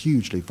 They're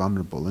hugely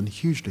vulnerable and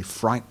hugely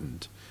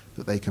frightened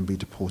that they can be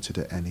deported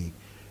at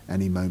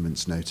any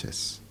moment's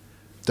notice.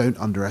 Don't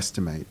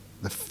underestimate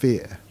the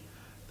fear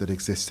that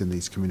exists in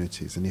these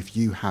communities. And if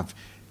you have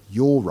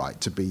your right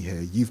to be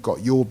here, you've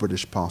got your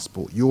British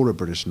passport, you're a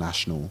British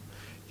national,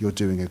 you're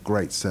doing a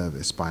great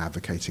service by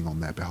advocating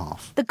on their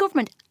behalf. The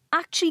government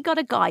actually got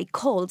a guy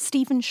called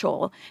Stephen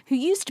Shaw, who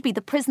used to be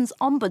the prison's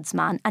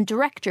ombudsman and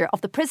director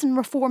of the Prison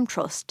Reform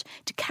Trust,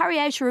 to carry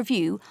out a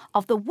review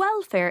of the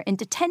welfare in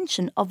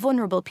detention of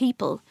vulnerable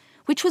people,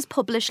 which was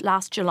published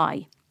last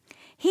July.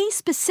 He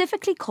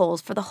specifically calls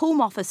for the Home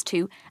Office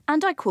to,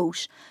 and I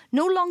quote,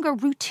 no longer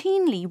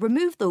routinely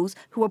remove those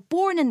who were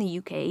born in the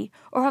UK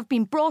or have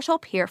been brought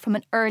up here from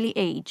an early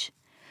age.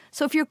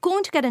 So if you're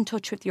going to get in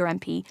touch with your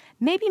MP,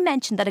 maybe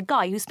mention that a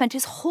guy who spent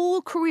his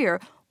whole career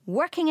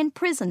working in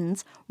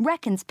prisons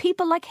reckons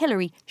people like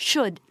Hilary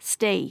should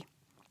stay.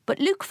 But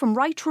Luke from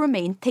Right to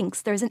Remain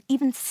thinks there's an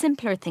even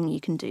simpler thing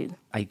you can do.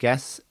 I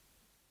guess,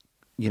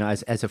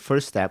 as a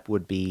first step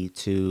would be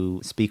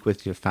to speak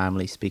with your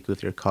family, speak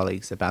with your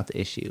colleagues about the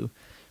issue,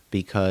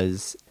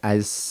 because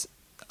as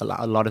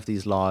a lot of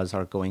these laws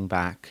are going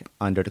back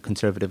under the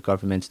Conservative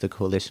government, the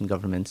coalition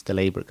government, the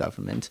Labour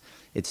government,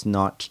 it's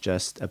not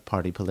just a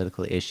party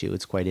political issue.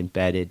 It's quite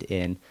embedded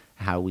in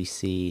how we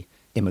see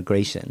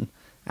immigration.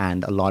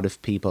 And a lot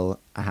of people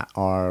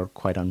are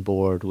quite on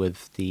board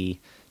with the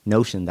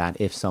notion that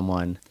if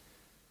someone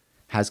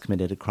has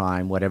committed a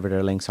crime, whatever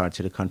their links are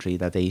to the country,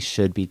 that they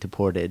should be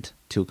deported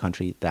to a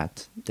country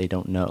that they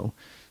don't know.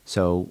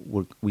 So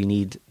we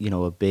need,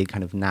 a big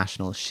kind of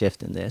national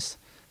shift in this.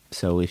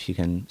 So if you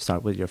can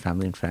start with your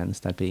family and friends,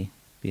 that'd be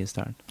a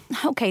start.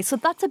 Okay, so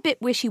that's a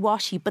bit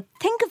wishy-washy, but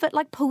think of it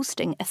like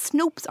posting a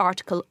Snopes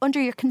article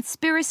under your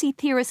conspiracy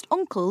theorist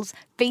uncle's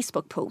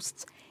Facebook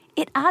posts.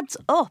 It adds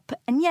up.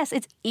 And yes,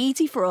 it's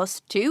easy for us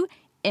to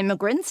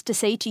immigrants to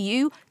say to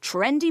you,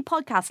 trendy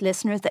podcast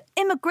listeners, that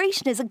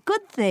immigration is a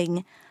good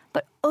thing.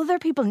 But other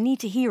people need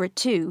to hear it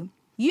too.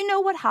 You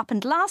know what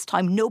happened last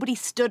time nobody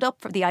stood up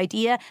for the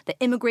idea that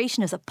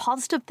immigration is a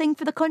positive thing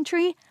for the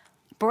country?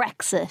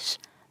 Brexit.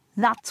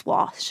 That's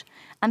what.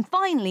 And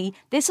finally,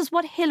 this is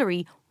what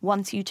Hilary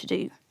wants you to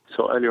do.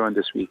 So earlier on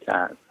this week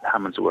at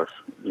Hammondsworth,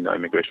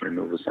 Immigration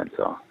Removal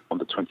Centre, on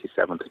the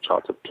 27th, a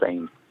chartered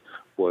plane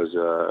was,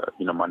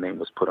 my name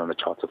was put on a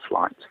charter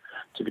flight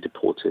to be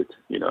deported,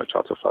 a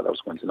charter flight that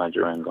was going to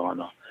Nigeria and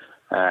Ghana.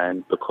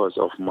 And because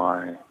of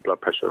my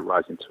blood pressure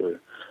rising to,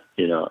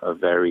 a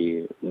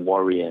very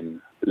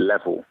worrying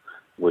level,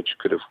 which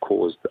could have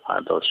caused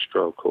either a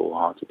stroke or a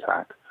heart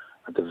attack,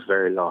 at the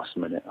very last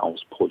minute, I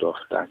was pulled off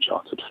that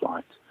chartered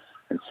flight.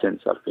 And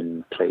since I've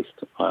been placed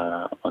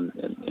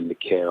in the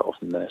care of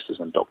nurses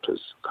and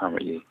doctors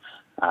currently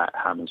at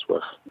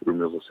Hammondsworth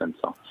Removal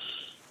Centre.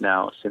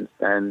 Now, since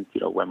then,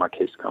 where my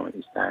case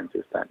currently stands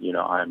is that,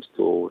 I am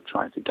still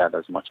trying to gather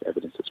as much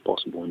evidence as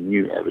possible,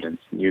 new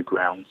evidence, new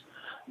grounds,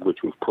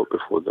 which we've put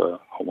before the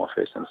Home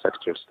Office and the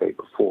Secretary of State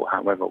before.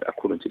 However,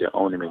 according to their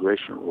own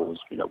immigration rules,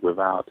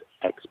 without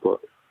expert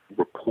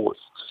reports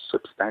to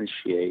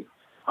substantiate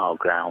our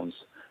grounds,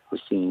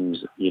 it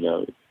seems,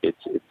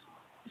 it's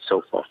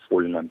so far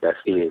fallen on deaf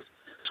ears.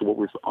 So what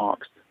we've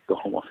asked the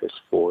Home Office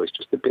for is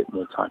just a bit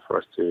more time for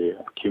us to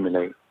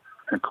accumulate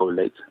and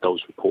collate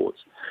those reports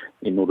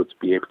in order to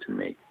be able to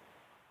make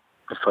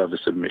a further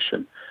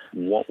submission.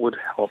 What would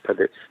help at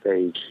this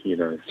stage,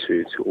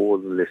 to all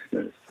the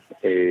listeners,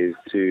 is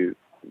to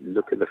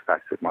look at the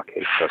facts of my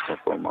case first and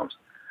foremost.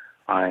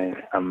 I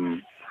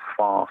am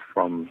far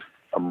from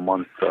a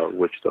monster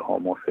which the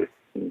Home Office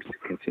seems to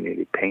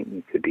continually paint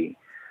me to be,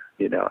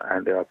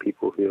 and there are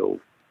people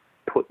who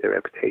put their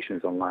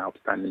reputations on my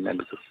upstanding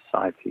members of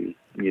society,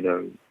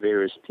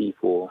 various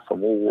people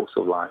from all walks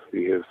of life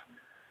who have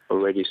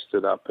already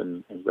stood up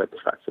and read the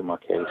facts of my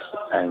case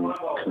and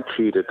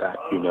concluded that,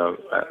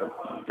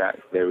 that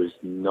there is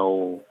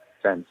no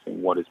sense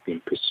in what is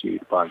being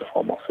pursued by the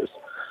Home Office.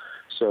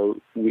 So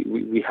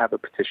we have a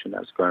petition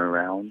that's going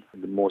around.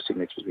 The more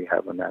signatures we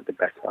have on that, the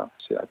better,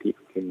 so that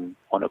people can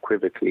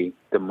unequivocally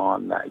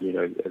demand that,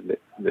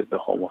 the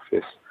Home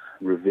Office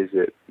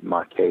revisit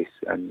my case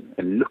and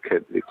look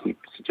at, they keep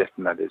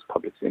suggesting that there's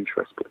public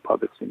interest, but the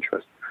public's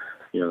interest,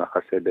 like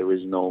I said, there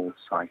is no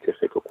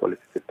scientific or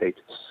qualitative data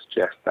to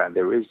suggest that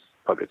there is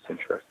public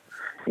interest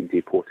in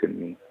deporting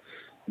me.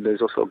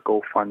 There's also a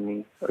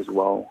GoFundMe as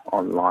well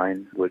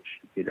online, which,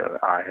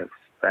 I have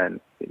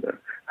spent,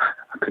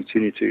 I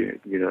continue to,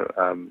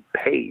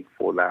 pay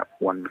for that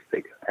one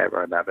mistake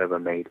error that I've ever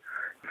made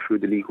through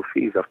the legal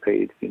fees I've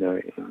paid,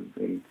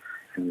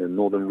 in the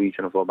northern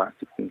region of about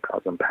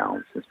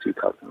 £16,000 since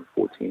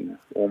 2014.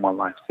 All my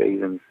life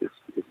savings is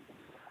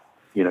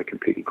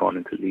completely gone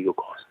into legal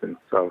costs. And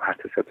so I had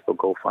to set up a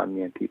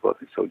GoFundMe, and people have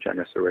been so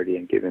generous already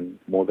and given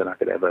more than I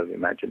could ever have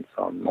imagined.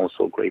 So I'm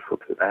also grateful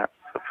to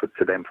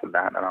them for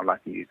that. And I'd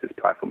like to use this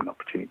platform and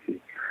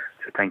opportunity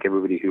to thank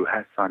everybody who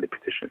has signed the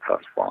petition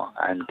thus far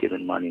and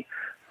given money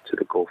to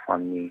the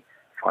GoFundMe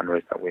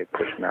fundraiser that we're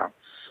pushing out.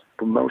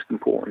 But most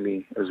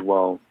importantly as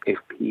well, if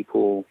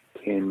people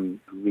can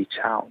reach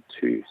out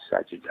to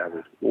Sajid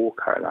Javid or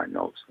Caroline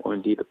Knowles, or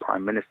indeed the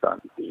Prime Minister,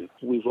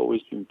 we've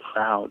always been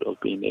proud of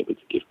being able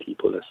to give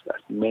people as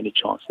many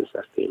chances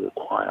as they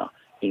require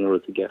in order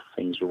to get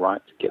things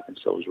right, to get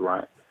themselves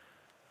right.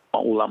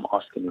 All I'm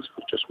asking is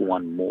for just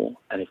one more,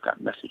 and if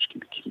that message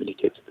can be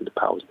communicated to the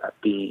powers that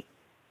be,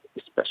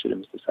 especially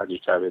Mr.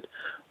 Sajid Javid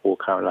or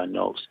Caroline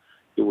Knowles,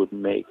 it would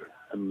make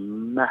a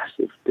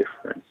massive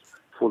difference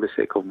for the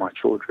sake of my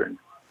children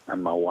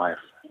and my wife,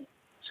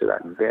 so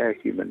that their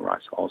human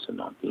rights are also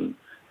not being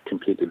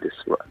completely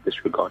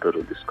disregarded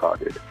or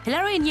discarded.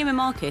 Hilary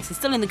Ineomo-Marcus is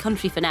still in the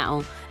country for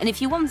now, and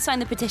if you want to sign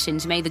the petition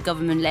to make the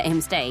government let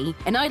him stay,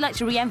 and I'd like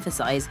to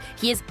re-emphasise,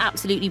 he is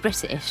absolutely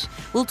British,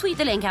 we'll tweet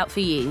the link out for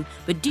you,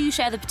 but do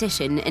share the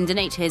petition and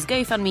donate to his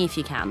GoFundMe if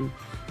you can.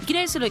 You can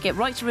also look at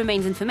Right to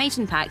Remain's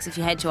information packs if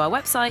you head to our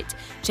website,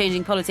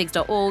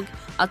 changingpolitics.org,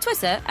 our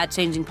Twitter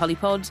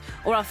 @ChangingPollyPod,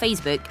 or our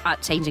Facebook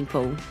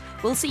 @ChangingPol.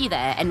 We'll see you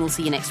there, and we'll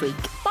see you next week.